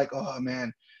times, and they're like, oh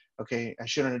man, okay, I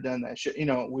shouldn't have done that. You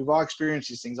know, we've all experienced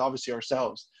these things, obviously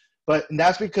ourselves. But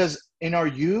that's because in our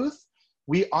youth,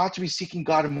 we ought to be seeking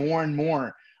God more and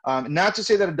more. Not to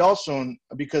say that adults don't,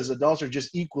 because adults are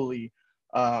just equally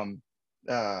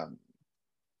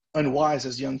unwise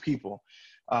as young people.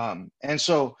 And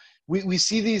so we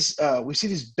see these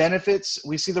benefits,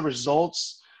 we see the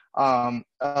results of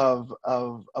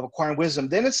acquiring wisdom.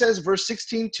 Then it says, verse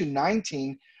 16 to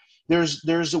 19,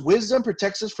 there's wisdom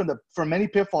protects us from many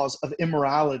pitfalls of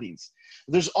immoralities.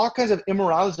 There's all kinds of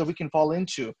immoralities that we can fall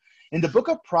into. And the book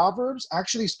of Proverbs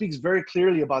actually speaks very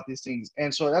clearly about these things.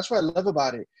 And so that's what I love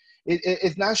about it.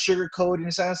 It's not sugarcoated.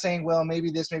 It's not saying, well, maybe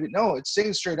this, maybe no. It's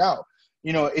saying straight out.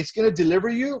 You know, it's going to deliver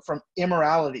you from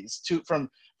immoralities, from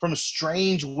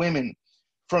strange women,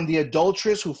 from the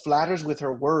adulteress who flatters with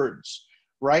her words,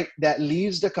 right? That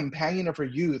leaves the companion of her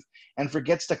youth and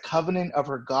forgets the covenant of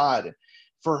her God.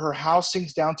 For her house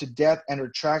sinks down to death, and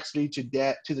her tracks lead to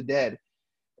the dead.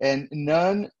 And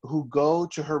none who go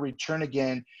to her return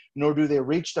again, nor do they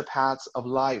reach the paths of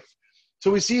life. So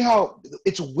we see how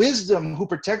it's wisdom who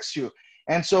protects you.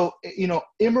 And so, you know,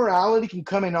 immorality can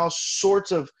come in all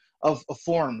sorts of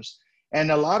forms.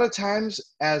 And a lot of times,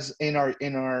 as in our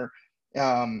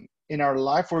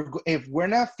life, if we're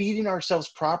not feeding ourselves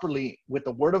properly with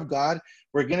the Word of God,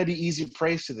 we're going to be easy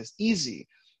praise to this. Easy.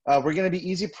 We're going to be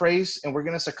easy praise, and we're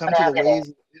going to succumb to the ways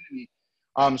of the enemy.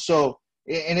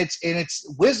 And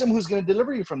it's wisdom who's going to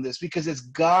deliver you from this, because it's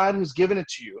God who's given it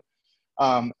to you.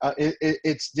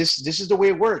 This is the way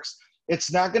it works.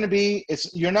 It's not going to be,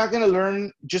 you're not going to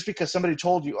learn just because somebody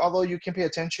told you, although you can pay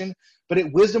attention, but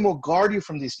wisdom will guard you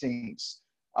from these things.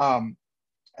 Let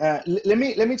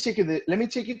me take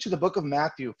you to the book of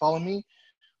Matthew. Follow me.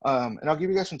 And I'll give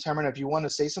you guys some time right now if you want to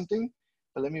say something,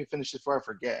 but let me finish before I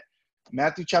forget.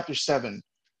 Matthew chapter 7.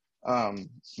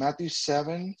 Matthew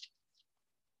 7,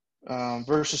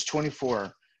 verses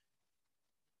 24.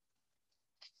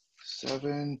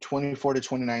 7:24 to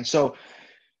 29. So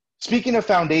speaking of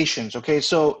foundations, okay,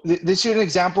 so this is an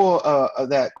example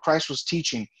that Christ was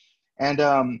teaching. And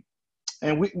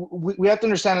we have to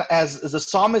understand, as the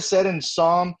psalmist said in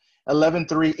Psalm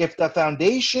 11:3, if the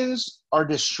foundations are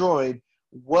destroyed,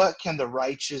 what can the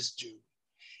righteous do?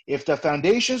 If the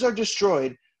foundations are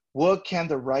destroyed, what can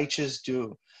the righteous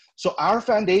do? So our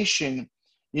foundation,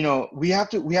 you know, we have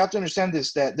to understand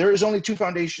this, that there is only two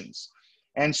foundations.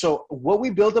 And so what we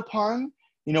build upon,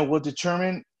 you know, will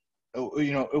determine,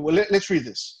 you know, let's read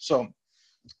this. So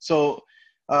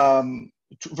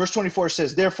verse 24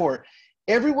 says, therefore,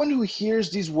 everyone who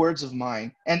hears these words of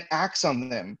mine and acts on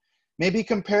them may be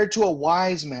compared to a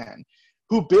wise man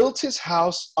who built his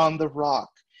house on the rock.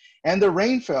 And the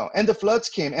rain fell, and the floods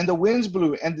came, and the winds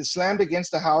blew, and it slammed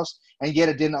against the house, and yet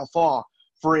it did not fall,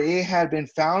 for it had been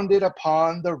founded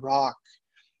upon the rock.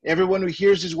 Everyone who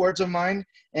hears these words of mine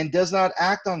and does not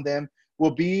act on them will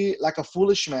be like a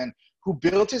foolish man who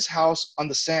built his house on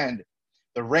the sand.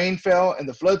 The rain fell, and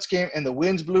the floods came, and the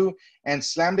winds blew and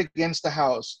slammed against the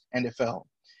house, and it fell.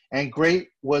 And great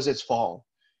was its fall.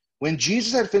 When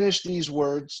Jesus had finished these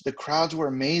words, the crowds were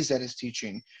amazed at his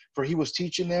teaching, for he was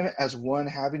teaching them as one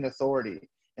having authority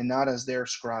and not as their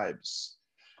scribes.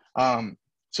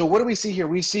 So what do we see here?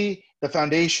 We see the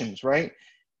foundations, right?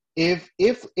 If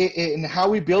in how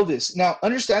we build this. Now,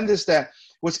 understand this, that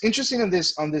what's interesting on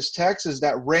this text is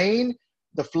that rain,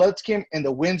 the floods came, and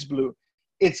the winds blew.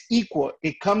 It's equal.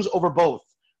 It comes over both,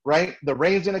 right? The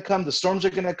rain's going to come. The storms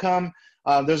are going to come.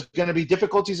 There's going to be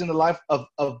difficulties in the life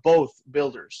of both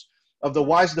builders, of the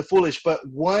wise and the foolish. But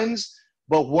one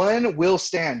will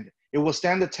stand. It will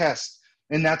stand the test,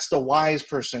 and that's the wise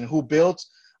person who built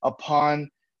upon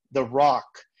the rock.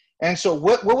 And so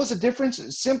what was the difference?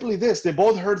 Simply this: they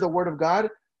both heard the word of God,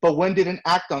 but one didn't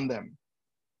act on them.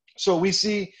 So we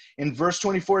see in verse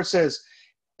 24, it says,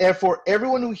 therefore,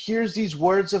 everyone who hears these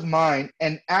words of mine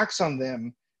and acts on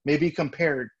them may be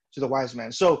compared to the wise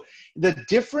man. So the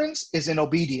difference is in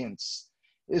obedience.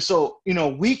 So, you know,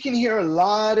 we can hear a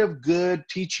lot of good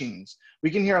teachings.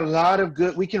 We can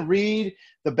read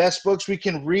the best books. We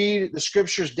can read the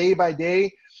scriptures day by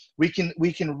day. We can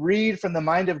read from the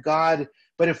mind of God.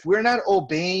 But if we're not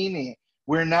obeying it,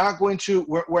 we're not going to,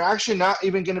 we're actually not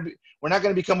even going to be, we're not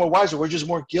going to become more wiser. We're just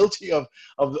more guilty of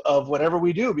whatever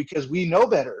we do because we know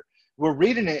better. We're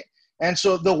reading it. And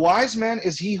so the wise man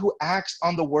is he who acts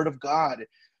on the word of God.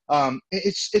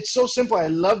 It's so simple. I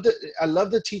love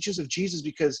the teachings of Jesus,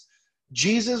 because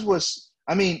Jesus was,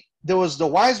 there was the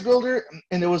wise builder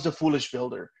and there was the foolish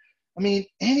builder.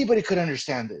 Anybody could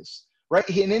understand this, right?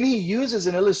 And then he uses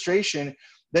an illustration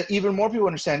that even more people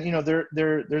understand. You know,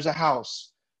 there's a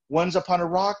house. One's upon a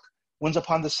rock, one's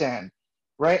upon the sand,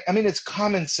 right? It's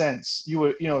common sense.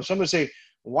 Some would say,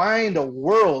 why in the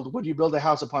world would you build a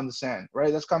house upon the sand,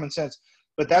 right? That's common sense.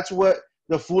 But that's what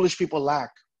the foolish people lack.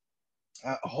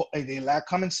 They lack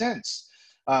common sense.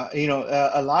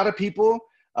 A lot of people,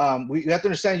 we have to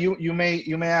understand, you may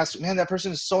ask, man, that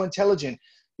person is so intelligent.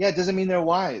 Yeah, it doesn't mean they're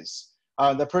wise.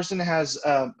 The person has,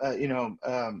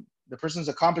 the person's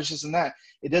accomplished this and that.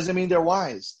 It doesn't mean they're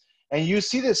wise. And you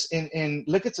see this in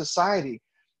look at society.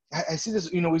 I see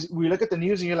this, we look at the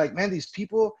news and you're like, man, these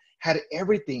people had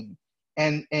everything.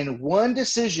 And one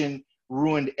decision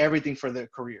ruined everything for their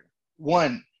career.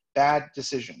 One bad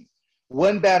decision,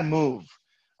 one bad move,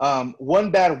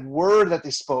 one bad word that they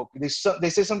spoke. They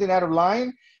say something out of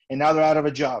line, and now they're out of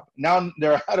a job. Now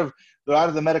they're out of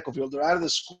the medical field. They're out of the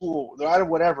school. They're out of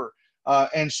whatever.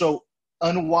 And so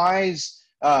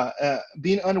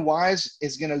being unwise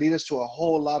is going to lead us to a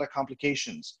whole lot of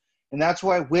complications. And that's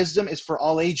why wisdom is for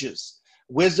all ages.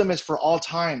 Wisdom is for all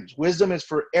times. Wisdom is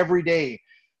for every day.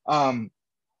 Psalm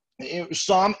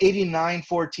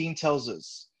 89:14 tells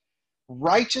us,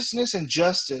 righteousness and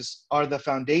justice are the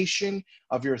foundation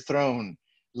of your throne.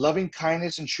 Loving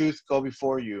kindness and truth go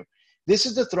before you. This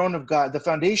is the throne of God, the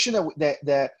foundation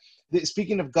that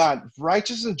speaking of God,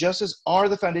 righteousness and justice are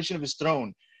the foundation of his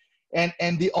throne.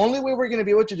 And the only way we're going to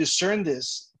be able to discern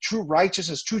this, true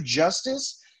righteousness, true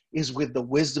justice, is with the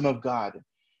wisdom of God.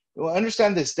 Well,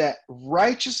 understand this, that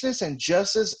righteousness and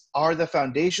justice are the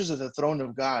foundations of the throne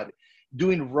of God.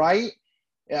 Doing right,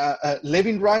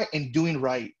 living right, and doing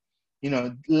right.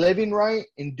 Living right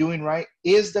and doing right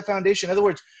is the foundation. In other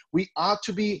words, we ought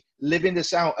to be living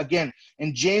this out. Again,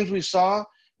 in James, we saw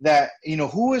that,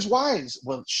 who is wise?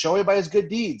 Well, show it by his good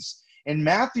deeds. In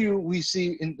Matthew, we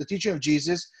see in the teaching of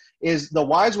Jesus is the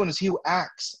wise one is he who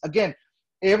acts. Again,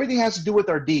 everything has to do with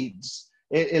our deeds.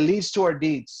 It leads to our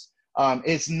deeds.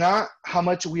 It's not how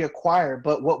much we acquire,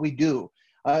 but what we do.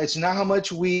 It's not how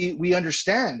much we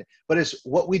understand, but it's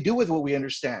what we do with what we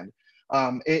understand.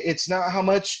 It's not how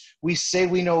much we say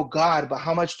we know God, but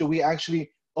how much do we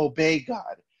actually obey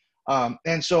God.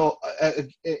 And so,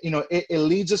 it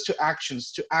leads us to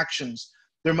actions.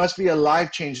 There must be a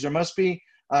life change. There must be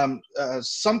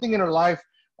something in our life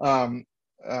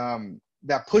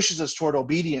that pushes us toward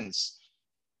obedience.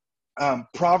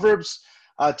 Proverbs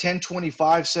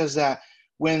 10:25 says that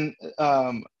when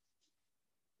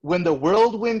the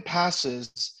whirlwind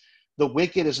passes, the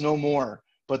wicked is no more,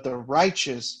 but the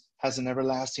righteous has an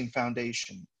everlasting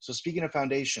foundation. So speaking of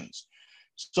foundations,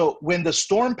 so when the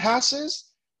storm passes,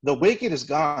 the wicked is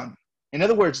gone. In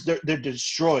other words, they're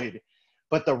destroyed,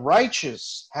 but the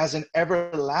righteous has an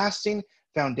everlasting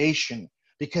foundation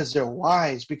because they're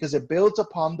wise, because it builds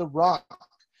upon the rock.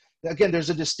 Again, there's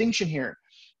a distinction here.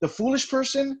 The foolish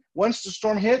person, once the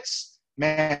storm hits,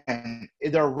 man,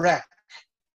 they're wrecked.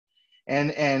 And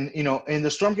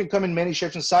the storm can come in many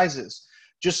shapes and sizes.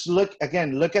 Just look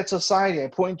at society. I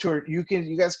point to it. You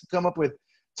guys can come up with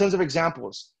tons of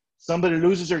examples. Somebody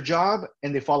loses their job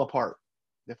and they fall apart.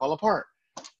 They fall apart.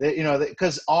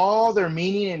 Because all their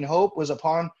meaning and hope was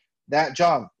upon that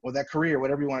job or that career,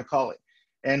 whatever you want to call it.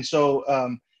 And so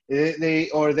they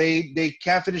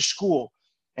can't finish school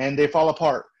and they fall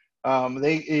apart.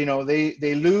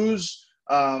 They lose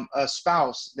a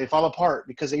spouse. They fall apart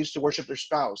because they used to worship their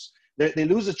spouse. They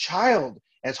lose a child,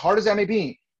 as hard as that may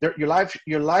be. Your life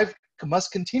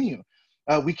must continue.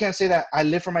 We can't say that I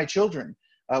live for my children.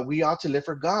 We ought to live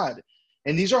for God.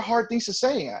 And these are hard things to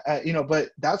say, but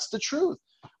that's the truth.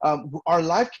 Our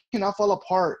life cannot fall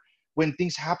apart when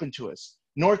things happen to us,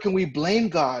 nor can we blame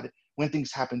God when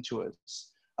things happen to us.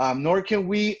 Nor can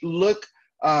we nor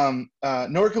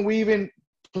can we even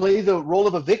play the role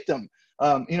of a victim.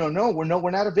 No,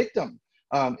 we're not a victim.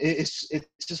 It's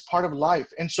just part of life.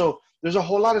 And so there's a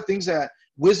whole lot of things that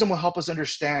wisdom will help us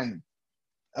understand.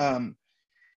 I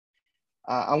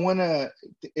want to,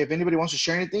 if anybody wants to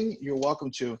share anything, you're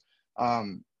welcome to. Let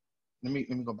me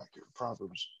go back to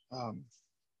Proverbs.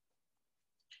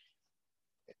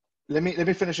 Let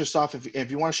me finish this off.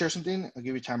 If you want to share something, I'll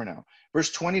give you timer now.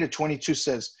 Verse 20-22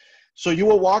 says, so you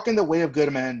will walk in the way of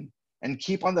good men and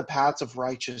keep on the paths of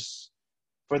righteous.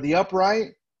 For the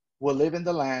upright will live in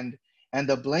the land, and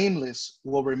the blameless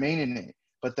will remain in it.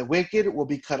 But the wicked will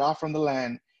be cut off from the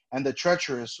land, and the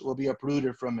treacherous will be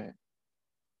uprooted from it.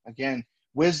 Again,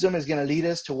 wisdom is going to lead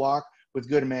us to walk with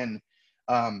good men.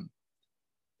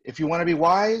 If you want to be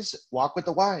wise, walk with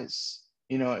the wise.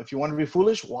 If you want to be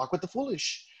foolish, walk with the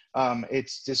foolish.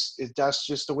 That's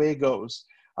just the way it goes.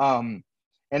 And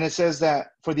it says that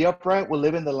for the upright will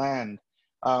live in the land.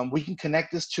 We can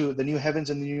connect this to the new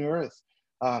heavens and the new earth.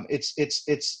 It's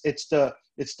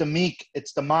the meek,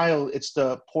 it's the mild, it's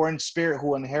the poor in spirit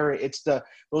who inherit. It's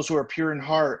those who are pure in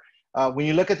heart. When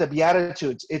you look at the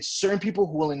Beatitudes, it's certain people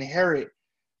who will inherit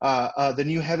the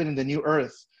new heaven and the new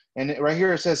earth. And right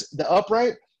here it says, the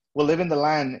upright will live in the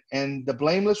land, and the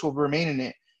blameless will remain in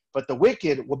it. But the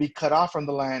wicked will be cut off from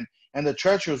the land, and the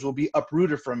treacherous will be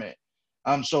uprooted from it.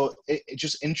 So it's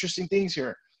just interesting things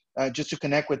here. just to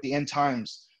connect with the end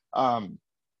times.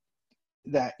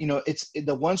 That, it's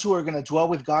the ones who are going to dwell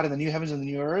with God in the new heavens and the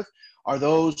new earth are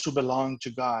those who belong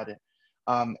to God.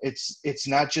 It's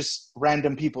not just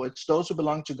random people. It's those who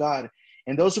belong to God,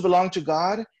 and those who belong to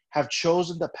God have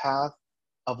chosen the path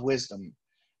of wisdom,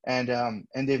 and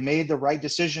they've made the right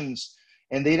decisions.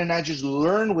 And they did not just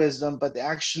learn wisdom, but they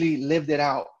actually lived it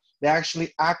out. They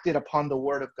actually acted upon the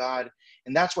word of God,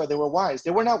 and that's why they were wise.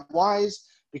 They were not wise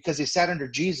because they sat under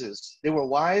Jesus. They were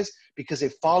wise because they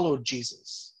followed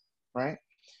Jesus, right?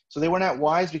 So they were not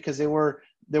wise because they were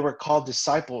called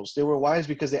disciples. They were wise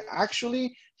because they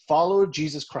actually followed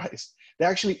Jesus Christ. They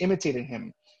actually imitated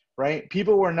him, right?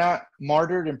 People were not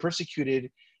martyred and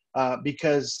persecuted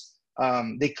because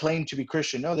they claimed to be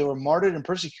Christian. No, they were martyred and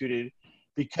persecuted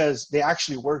because they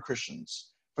actually were Christians.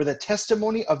 For the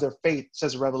testimony of their faith,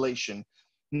 says Revelation.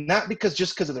 Not because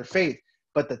of their faith,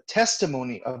 but the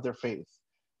testimony of their faith.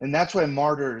 And that's why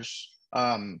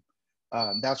martyrdom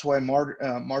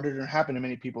happened to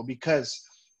many people, because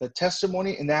the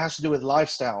testimony, and that has to do with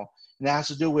lifestyle, and that has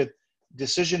to do with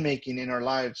decision making in our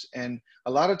lives. And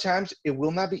a lot of times it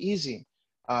will not be easy.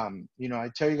 I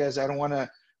tell you guys, I want to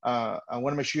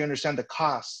make sure you understand the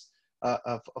cost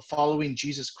of following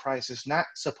Jesus Christ. It's not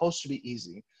supposed to be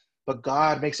easy, but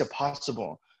God makes it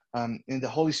possible. And the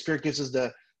Holy Spirit gives us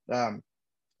the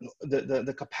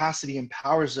capacity,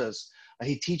 empowers us.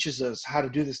 He teaches us how to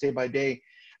do this day by day.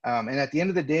 And at the end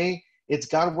of the day, it's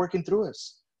God working through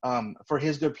us for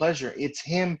his good pleasure. It's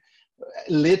him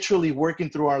literally working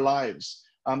through our lives.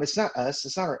 It's not us.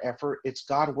 It's not our effort. It's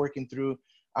God working through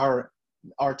our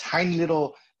tiny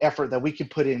little effort that we can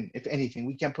put in. If anything,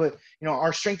 we can put,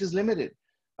 our strength is limited.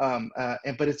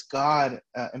 But it's God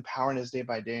empowering us day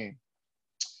by day.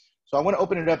 So I want to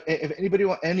open it up. If anybody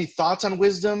want any thoughts on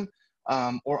wisdom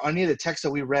or any of the texts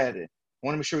that we read, I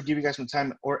want to make sure we give you guys some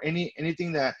time, or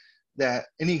anything that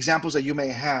any examples that you may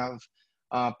have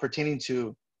pertaining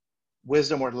to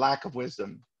wisdom or lack of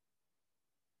wisdom.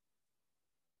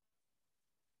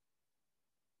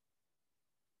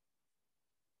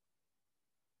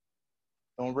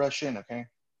 Don't rush in, okay?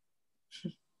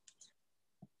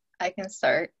 I can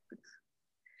start.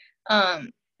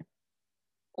 From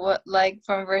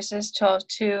verses 12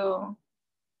 to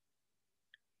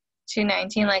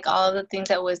 19, like all of the things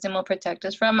that wisdom will protect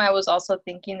us from, I was also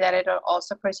thinking that it'll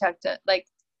also protect it. Like,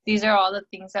 these are all the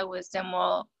things that wisdom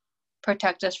will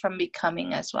protect us from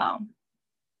becoming as well.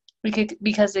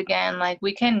 Because again, like,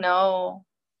 we can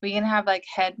have like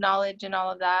head knowledge and all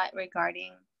of that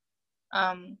regarding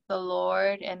the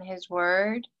Lord and his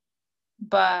word,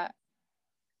 but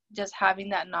just having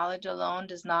that knowledge alone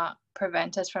does not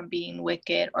prevent us from being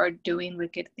wicked or doing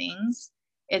wicked things.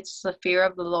 It's the fear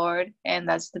of the Lord, and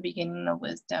that's the beginning of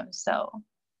wisdom. So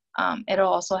it'll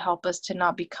also help us to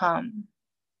not become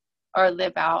or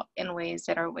live out in ways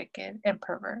that are wicked and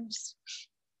perverse.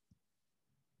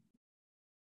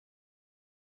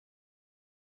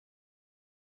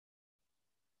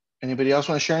 Anybody else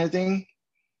want to share anything?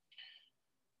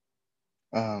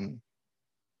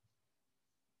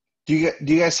 Do you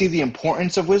guys see the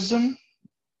importance of wisdom?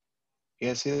 You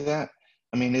guys see that?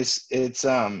 I mean, it's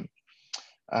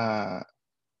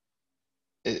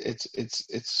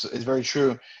very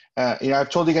true. I've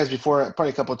told you guys before, probably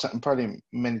a couple of times, probably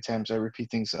many times. I repeat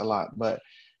things a lot, but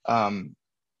when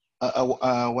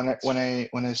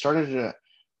I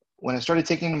started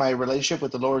taking my relationship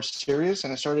with the Lord serious,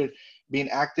 and I started being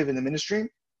active in the ministry,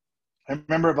 I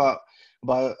remember about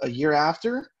a year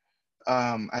after,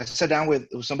 I sat down with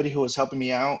somebody who was helping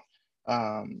me out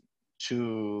he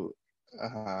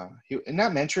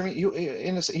not mentoring me. He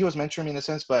was mentoring me in a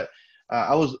sense, but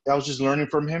I was just learning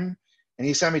from him. And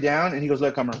he sat me down and he goes,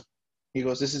 "Look, Hummer," he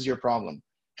goes, "this is your problem."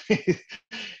 He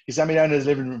sat me down in his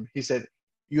living room. He said,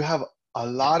 "You have a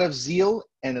lot of zeal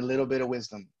and a little bit of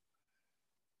wisdom.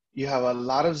 You have a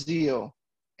lot of zeal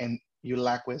and you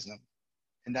lack wisdom."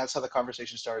 And that's how the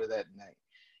conversation started that night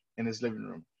in his living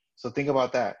room. So think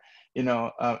about that, and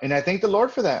I thank the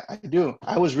Lord for that. I do.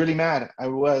 I was really mad.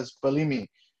 Believe me,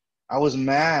 I was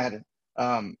mad.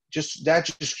 That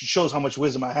just shows how much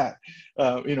wisdom I had.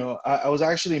 I was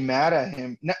actually mad at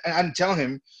him. I didn't tell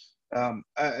him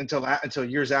until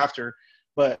years after,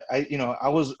 but I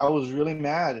was really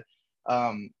mad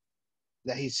that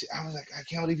I was like, I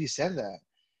can't believe he said that.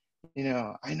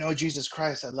 I know Jesus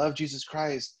Christ. I love Jesus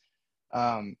Christ.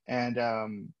 And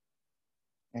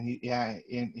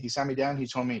he sat me down. He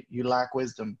told me, "You lack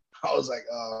wisdom." I was like,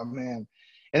 "Oh man!"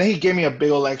 And then he gave me a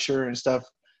big old lecture and stuff.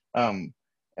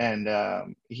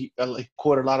 He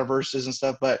quoted a lot of verses and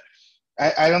stuff, but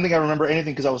I don't think I remember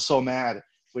anything because I was so mad,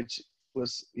 which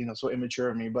was so immature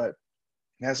of me. But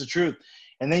That's the truth.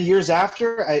 And then years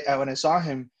after, when I saw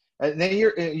him,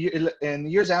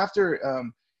 and years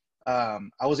after,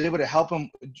 I was able to help him.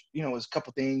 You know, it was a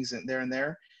couple things and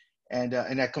there, and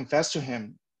I confessed to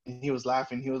him, and he was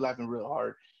laughing. He was laughing real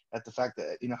hard at the fact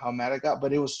that, you know, how mad I got.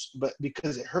 But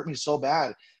because it hurt me so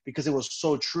bad, because it was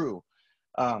so true.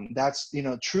 That's, you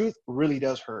know, truth really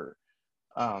does hurt.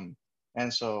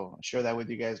 And so I share that with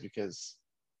you guys because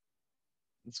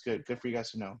it's good for you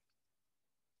guys to know,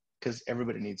 because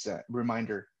everybody needs that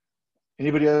reminder.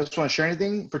 Anybody else want to share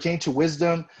anything pertaining to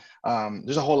wisdom?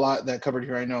 There's a whole lot that covered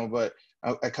here, I know, but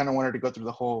I kind of wanted to go through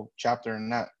the whole chapter and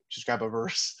not just grab a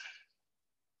verse.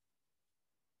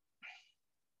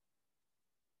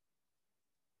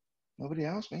 Nobody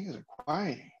else? Man, you guys are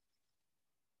quiet.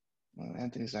 Well,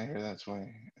 Anthony's not here, that's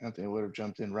why. Anthony would have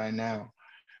jumped in right now.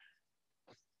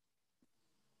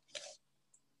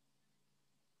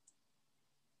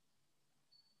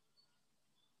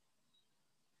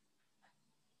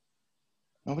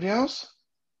 Nobody else?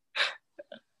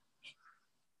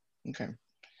 Okay.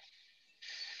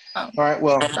 All right,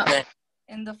 well.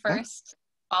 In the first,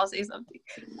 I'll say something.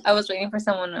 I was waiting for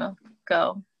someone to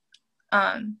go.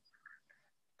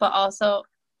 But also,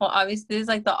 well, obviously, this is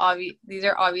like these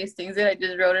are obvious things that I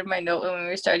just wrote in my note when we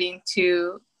were starting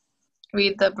to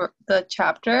read the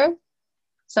chapter.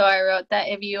 So I wrote that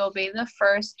if you obey the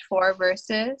first 4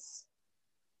 verses,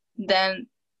 then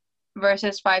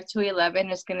verses 5 to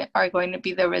 11 are going to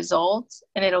be the results,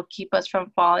 and it'll keep us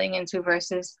from falling into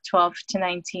verses 12 to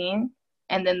 19,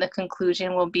 and then the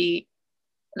conclusion of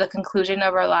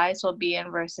our lives will be in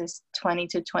verses 20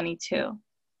 to 22.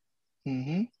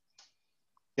 Mm-hmm.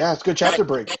 Yeah, it's a good chapter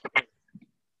break.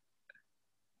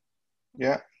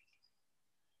 Yeah.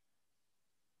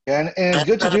 And it's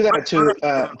good to do that to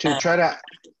try to.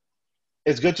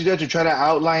 It's good to do it to try to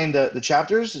outline the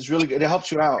chapters. It's really good. It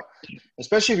helps you out,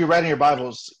 especially if you're writing your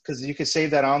Bibles, because you can save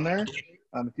that on there.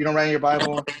 If you don't write in your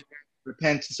Bible,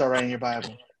 repent and start writing your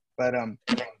Bible. But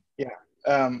yeah.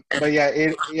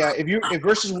 If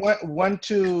verses one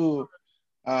to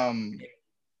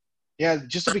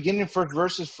just the beginning of first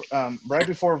verses, right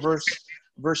before verse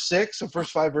 6, the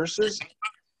first 5 verses.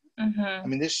 Mm-hmm. I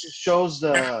mean, this just shows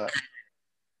the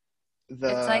it's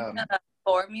like the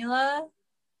formula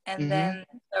and mm-hmm. then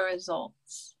the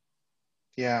results.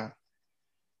 Yeah.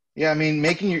 I mean,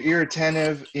 making your ear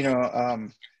attentive, you know,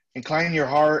 inclining your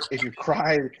heart if you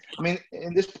cry. I mean,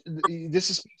 and this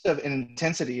is of an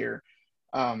intensity here,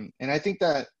 and I think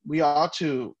that we ought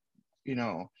to, you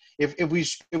know, if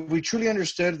we truly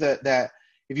understood that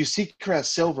if you seek her as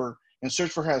silver and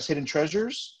search for her as hidden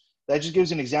treasures, that just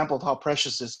gives you an example of how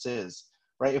precious this is,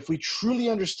 right? If we truly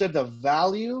understood the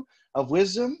value of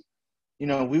wisdom, you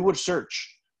know, we would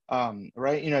search,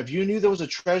 right? You know, if you knew there was a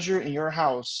treasure in your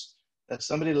house that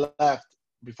somebody left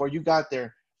before you got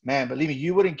there, man, believe me,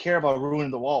 you wouldn't care about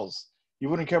ruining the walls. You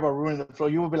wouldn't care about ruining the floor.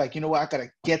 You would be like, you know what, I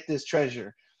gotta get this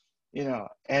treasure, you know.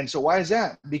 And so why is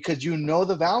that? Because you know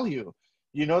the value.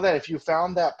 You know that if you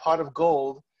found that pot of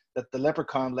gold that the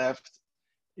leprechaun left,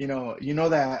 you know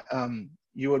that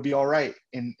you would be all right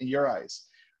in your eyes,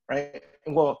 right?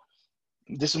 Well,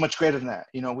 this is much greater than that.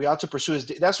 You know, we ought to pursue his.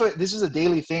 That's why this is a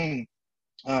daily thing.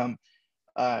 You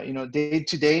know, day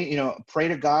to day, you know, pray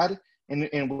to God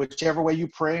in whichever way you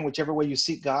pray, in whichever way you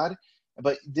seek God.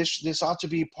 But this ought to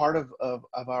be part of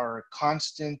our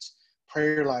constant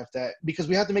prayer life, that because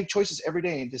we have to make choices every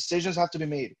day and decisions have to be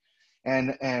made,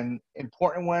 and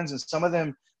important ones, and some of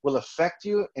them will affect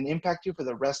you and impact you for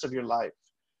the rest of your life.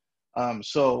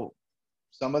 So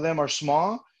some of them are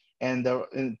small and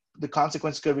the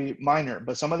consequence could be minor,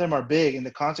 but some of them are big and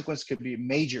the consequence could be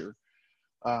major.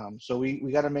 So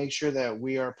we got to make sure that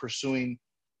we are pursuing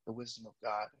the wisdom of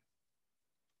God.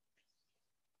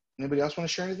 Anybody else want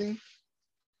to share anything?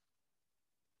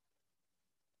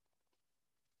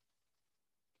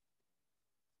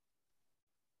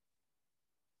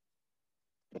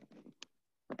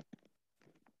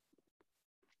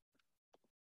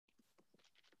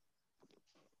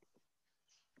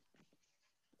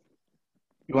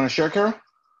 You want to share, Carol?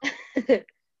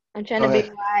 I'm trying to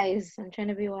be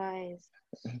wise.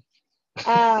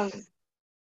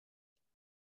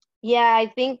 Yeah, I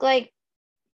think like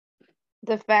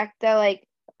the fact that like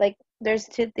there's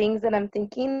 2 things that I'm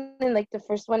thinking, and like the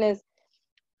first one is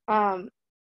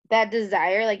that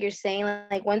desire, like you're saying,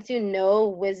 like once you know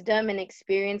wisdom and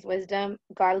experience wisdom,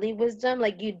 godly wisdom,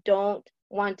 like you don't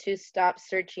want to stop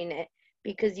searching it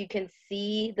because you can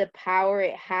see the power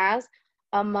it has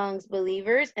amongst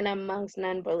believers and amongst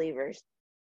non-believers.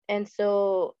 And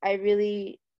so I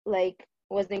really like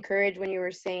was encouraged when you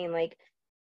were saying like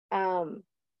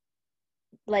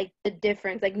the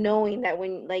difference, like knowing that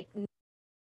when like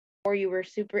you were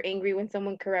super angry when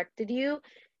someone corrected you,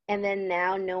 and then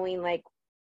now knowing like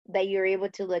that you're able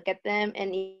to look at them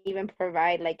and even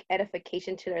provide like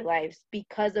edification to their lives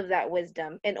because of that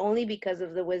wisdom, and only because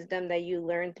of the wisdom that you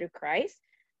learned through Christ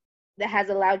that has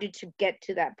allowed you to get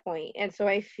to that point. And so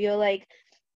I feel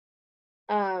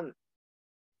um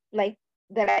like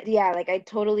that, yeah, like I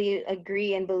totally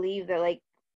agree and believe that like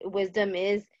wisdom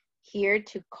is here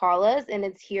to call us, and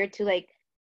it's here to like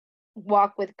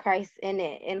walk with Christ in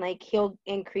it, and like he'll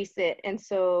increase it. And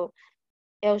so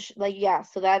it'll like, yeah,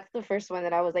 so that's the first one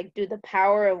that I was like, dude, the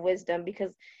power of wisdom,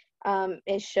 because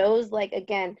it shows like,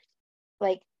 again,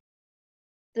 like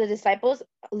the disciples,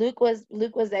 Luke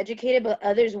was educated, but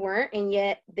others weren't, and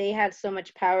yet they had so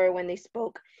much power when they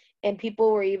spoke, and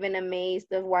people were even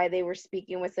amazed of why they were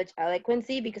speaking with such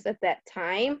eloquency, because at that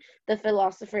time the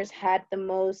philosophers had the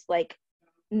most like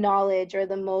knowledge or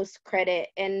the most credit,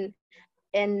 and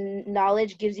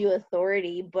knowledge gives you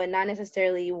authority but not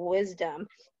necessarily wisdom.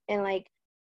 And like,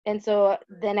 and so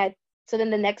then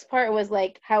the next part was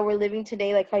like how we're living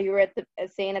today, like how you were at the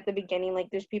saying at the beginning, like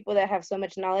there's people that have so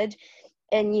much knowledge,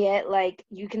 and yet like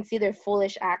you can see their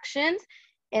foolish actions.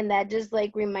 And that just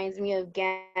like reminds me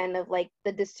again of like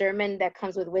the discernment that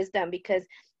comes with wisdom, because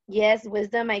yes,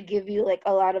 wisdom might give you like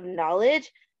a lot of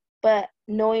knowledge, but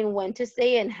knowing when to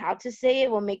say it and how to say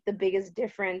it will make the biggest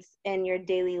difference in your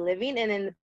daily living and in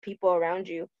the people around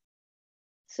you.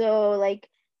 So like,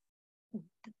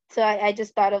 so I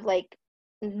just thought of like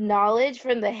knowledge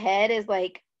from the head is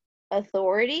like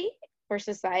authority for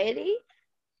society,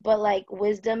 but like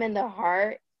wisdom in the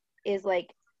heart is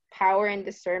like power and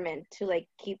discernment to like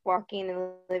keep walking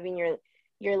and living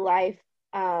your life,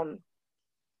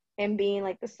 and being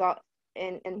like the salt,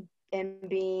 and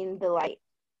being the light.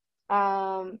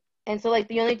 And so like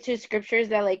the only two scriptures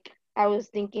that like I was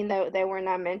thinking that were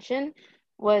not mentioned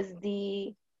was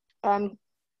the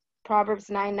Proverbs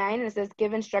 9:9. It says,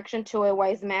 give instruction to a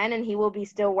wise man and he will be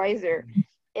still wiser,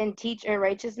 and teach a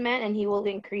righteous man and he will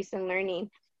increase in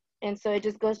learning. And so it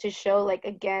just goes to show, like,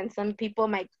 again, some people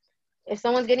might, if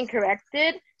someone's getting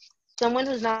corrected, someone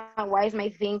who's not wise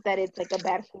might think that it's like a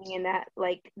bad thing, and that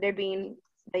like they're being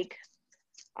like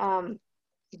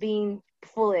being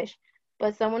foolish.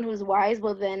 But someone who's wise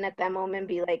will then at that moment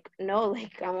be like, no,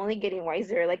 like I'm only getting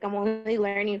wiser, like I'm only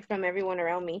learning from everyone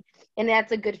around me. And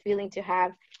that's a good feeling to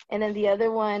have. And then the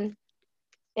other one,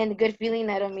 and good feeling,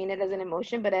 I don't mean it as an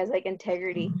emotion, but as like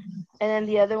integrity. And then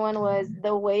the other one was,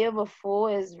 the way of a fool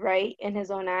is right in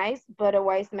his own eyes, but a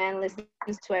wise man listens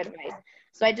to advice.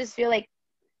 So I just feel like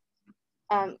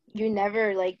you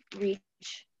never like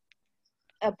reach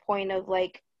a point of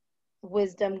like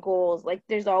wisdom goals. Like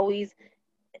there's always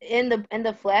in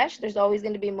the flesh, there's always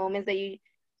going to be moments that you,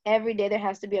 every day there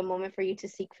has to be a moment for you to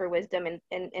seek for wisdom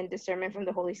and discernment from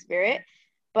the Holy Spirit.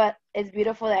 But it's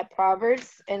beautiful that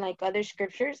Proverbs and like other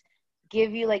scriptures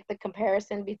give you like the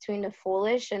comparison between the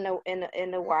foolish and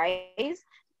the wise.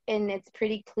 And it's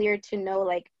pretty clear to know,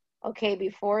 like, okay,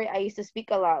 before I used to speak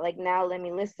a lot, like now let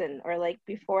me listen. Or like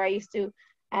before I used to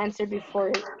answer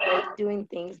before like doing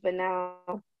things, but now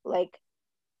like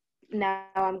now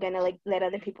I'm gonna like let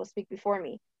other people speak before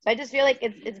me. So I just feel like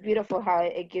it's beautiful how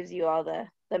it gives you all the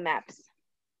maps.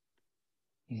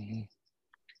 Mm-hmm.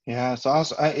 Yeah, so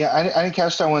I didn't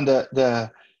catch that one.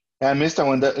 I missed that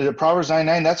one. The Proverbs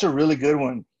 9:9. That's a really good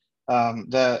one.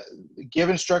 The give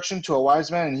instruction to a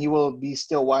wise man, and he will be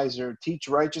still wiser. Teach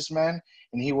righteous man,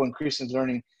 and he will increase his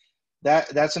learning.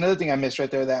 That's another thing I missed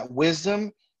right there. That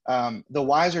wisdom, the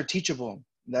wise are teachable.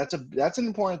 That's an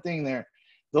important thing there.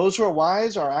 Those who are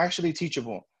wise are actually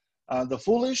teachable. The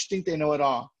foolish think they know it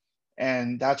all,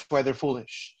 and that's why they're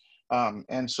foolish.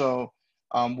 And so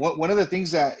one of the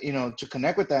things that, to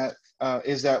connect with that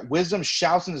is that wisdom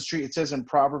shouts in the street. It says in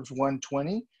Proverbs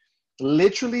 1:20,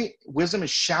 literally wisdom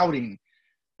is shouting,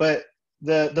 but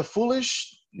the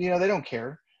foolish, they don't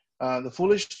care. The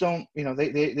foolish don't,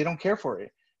 they don't care for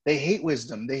it. They hate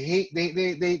wisdom. They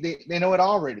know it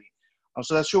already.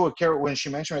 So that's true when she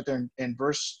mentioned right there in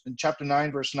chapter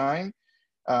 9, verse 9.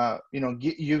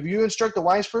 You instruct a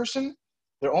wise person,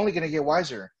 they're only going to get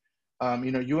wiser.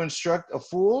 You instruct a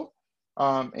fool,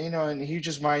 and he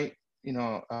just might,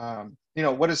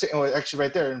 what is it? Oh, actually,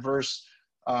 right there in verse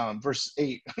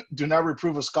 8, do not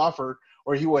reprove a scoffer,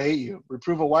 or he will hate you.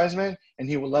 Reprove a wise man, and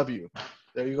he will love you.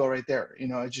 There you go, right there.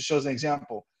 It just shows an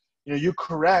example. You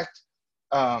correct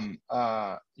somebody,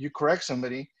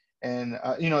 and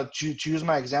to use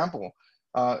my example,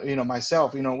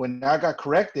 myself. When I got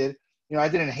corrected, I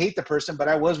didn't hate the person, but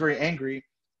I was very angry,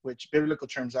 which biblical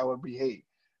terms that would be hate.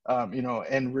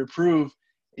 And reprove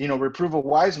a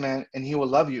wise man, and he will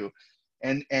love you.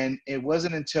 And it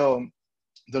wasn't until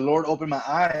the Lord opened my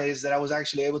eyes that I was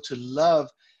actually able to love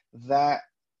that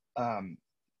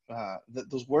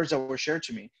those words that were shared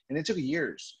to me, and it took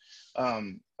years.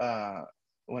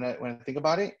 When I think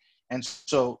about it, and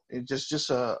so it just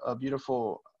a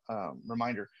beautiful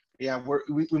reminder. Yeah,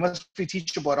 we must be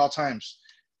teachable at all times.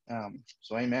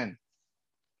 So amen,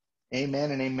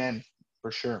 amen, and amen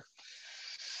for sure.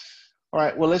 All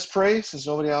right, well, let's pray. Since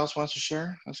nobody else wants to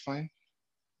share, that's fine.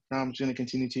 Now I'm just going to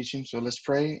continue teaching. So let's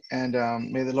pray, and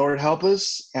may the Lord help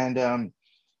us, and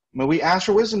may we ask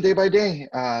for wisdom day by day.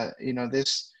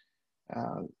 This.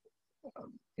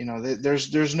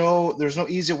 There's no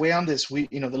easy way on this.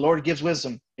 The Lord gives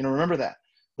wisdom. Remember that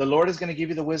the Lord is going to give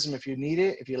you the wisdom. If you need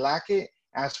it, if you lack it,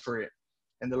 ask for it,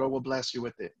 and the Lord will bless you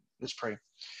with it. Let's pray.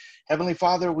 Heavenly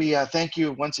Father, we thank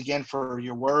you once again for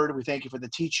your word. We thank you for the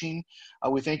teaching.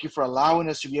 We thank you for allowing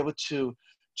us to be able to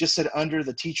just sit under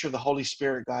the teacher of the Holy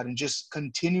Spirit, God, and just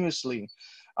continuously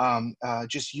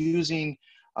just using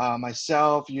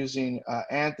myself, using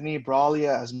Anthony,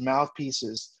 Braulio as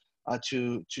mouthpieces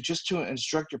to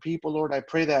instruct your people, Lord. I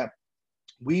pray that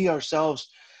we ourselves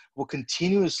will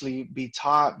continuously be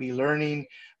taught, be learning,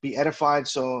 be edified,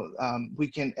 so we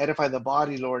can edify the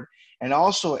body, Lord, and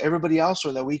also everybody else,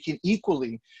 Lord, that we can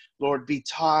equally, Lord, be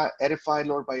taught, edified,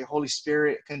 Lord, by your Holy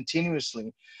Spirit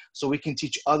continuously, so we can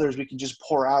teach others, we can just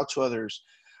pour out to others.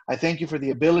 I thank you for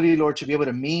the ability, Lord, to be able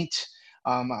to meet.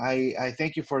 I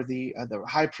thank you for the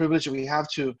high privilege that we have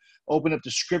to open up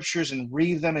the scriptures and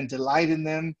read them and delight in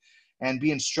them and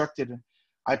be instructed.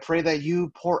 I pray that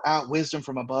you pour out wisdom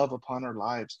from above upon our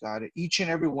lives, God. Each and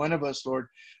every one of us, Lord,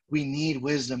 we need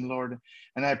wisdom, Lord.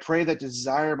 And I pray that the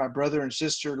desire, my brother and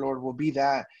sister, Lord, will be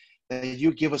that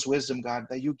you give us wisdom, God,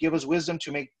 that you give us wisdom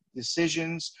to make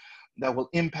decisions that will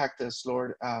impact us,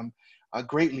 Lord,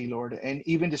 greatly, Lord, and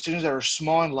even decisions that are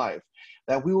small in life,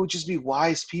 that we will just be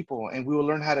wise people and we will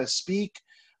learn how to speak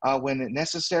when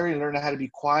necessary, learn how to be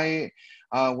quiet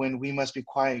when we must be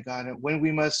quiet, God, and when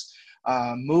we must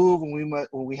move,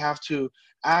 when we have to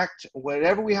act,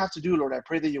 whatever we have to do, Lord, I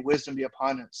pray that your wisdom be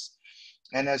upon us.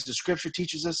 And as the scripture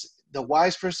teaches us, the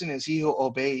wise person is he who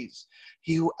obeys,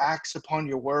 he who acts upon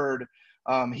your word,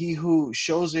 he who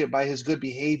shows it by his good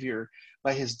behavior,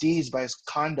 by his deeds, by his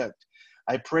conduct.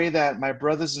 I pray that my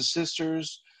brothers and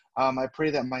sisters, I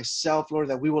pray that myself, Lord,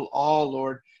 that we will all,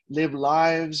 Lord, live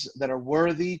lives that are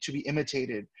worthy to be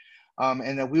imitated,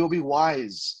 and that we will be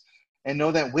wise and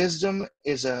know that wisdom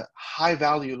is a high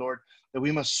value, Lord, that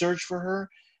we must search for her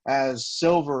as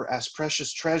silver, as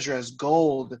precious treasure, as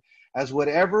gold, as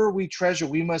whatever we treasure.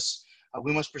 We must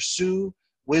pursue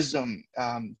wisdom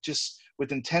just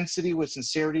with intensity, with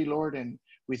sincerity, Lord. And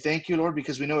we thank you, Lord,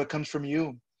 because we know it comes from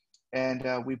you. And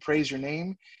we praise your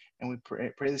name, and we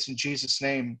pray this in Jesus'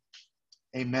 name.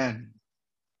 Amen.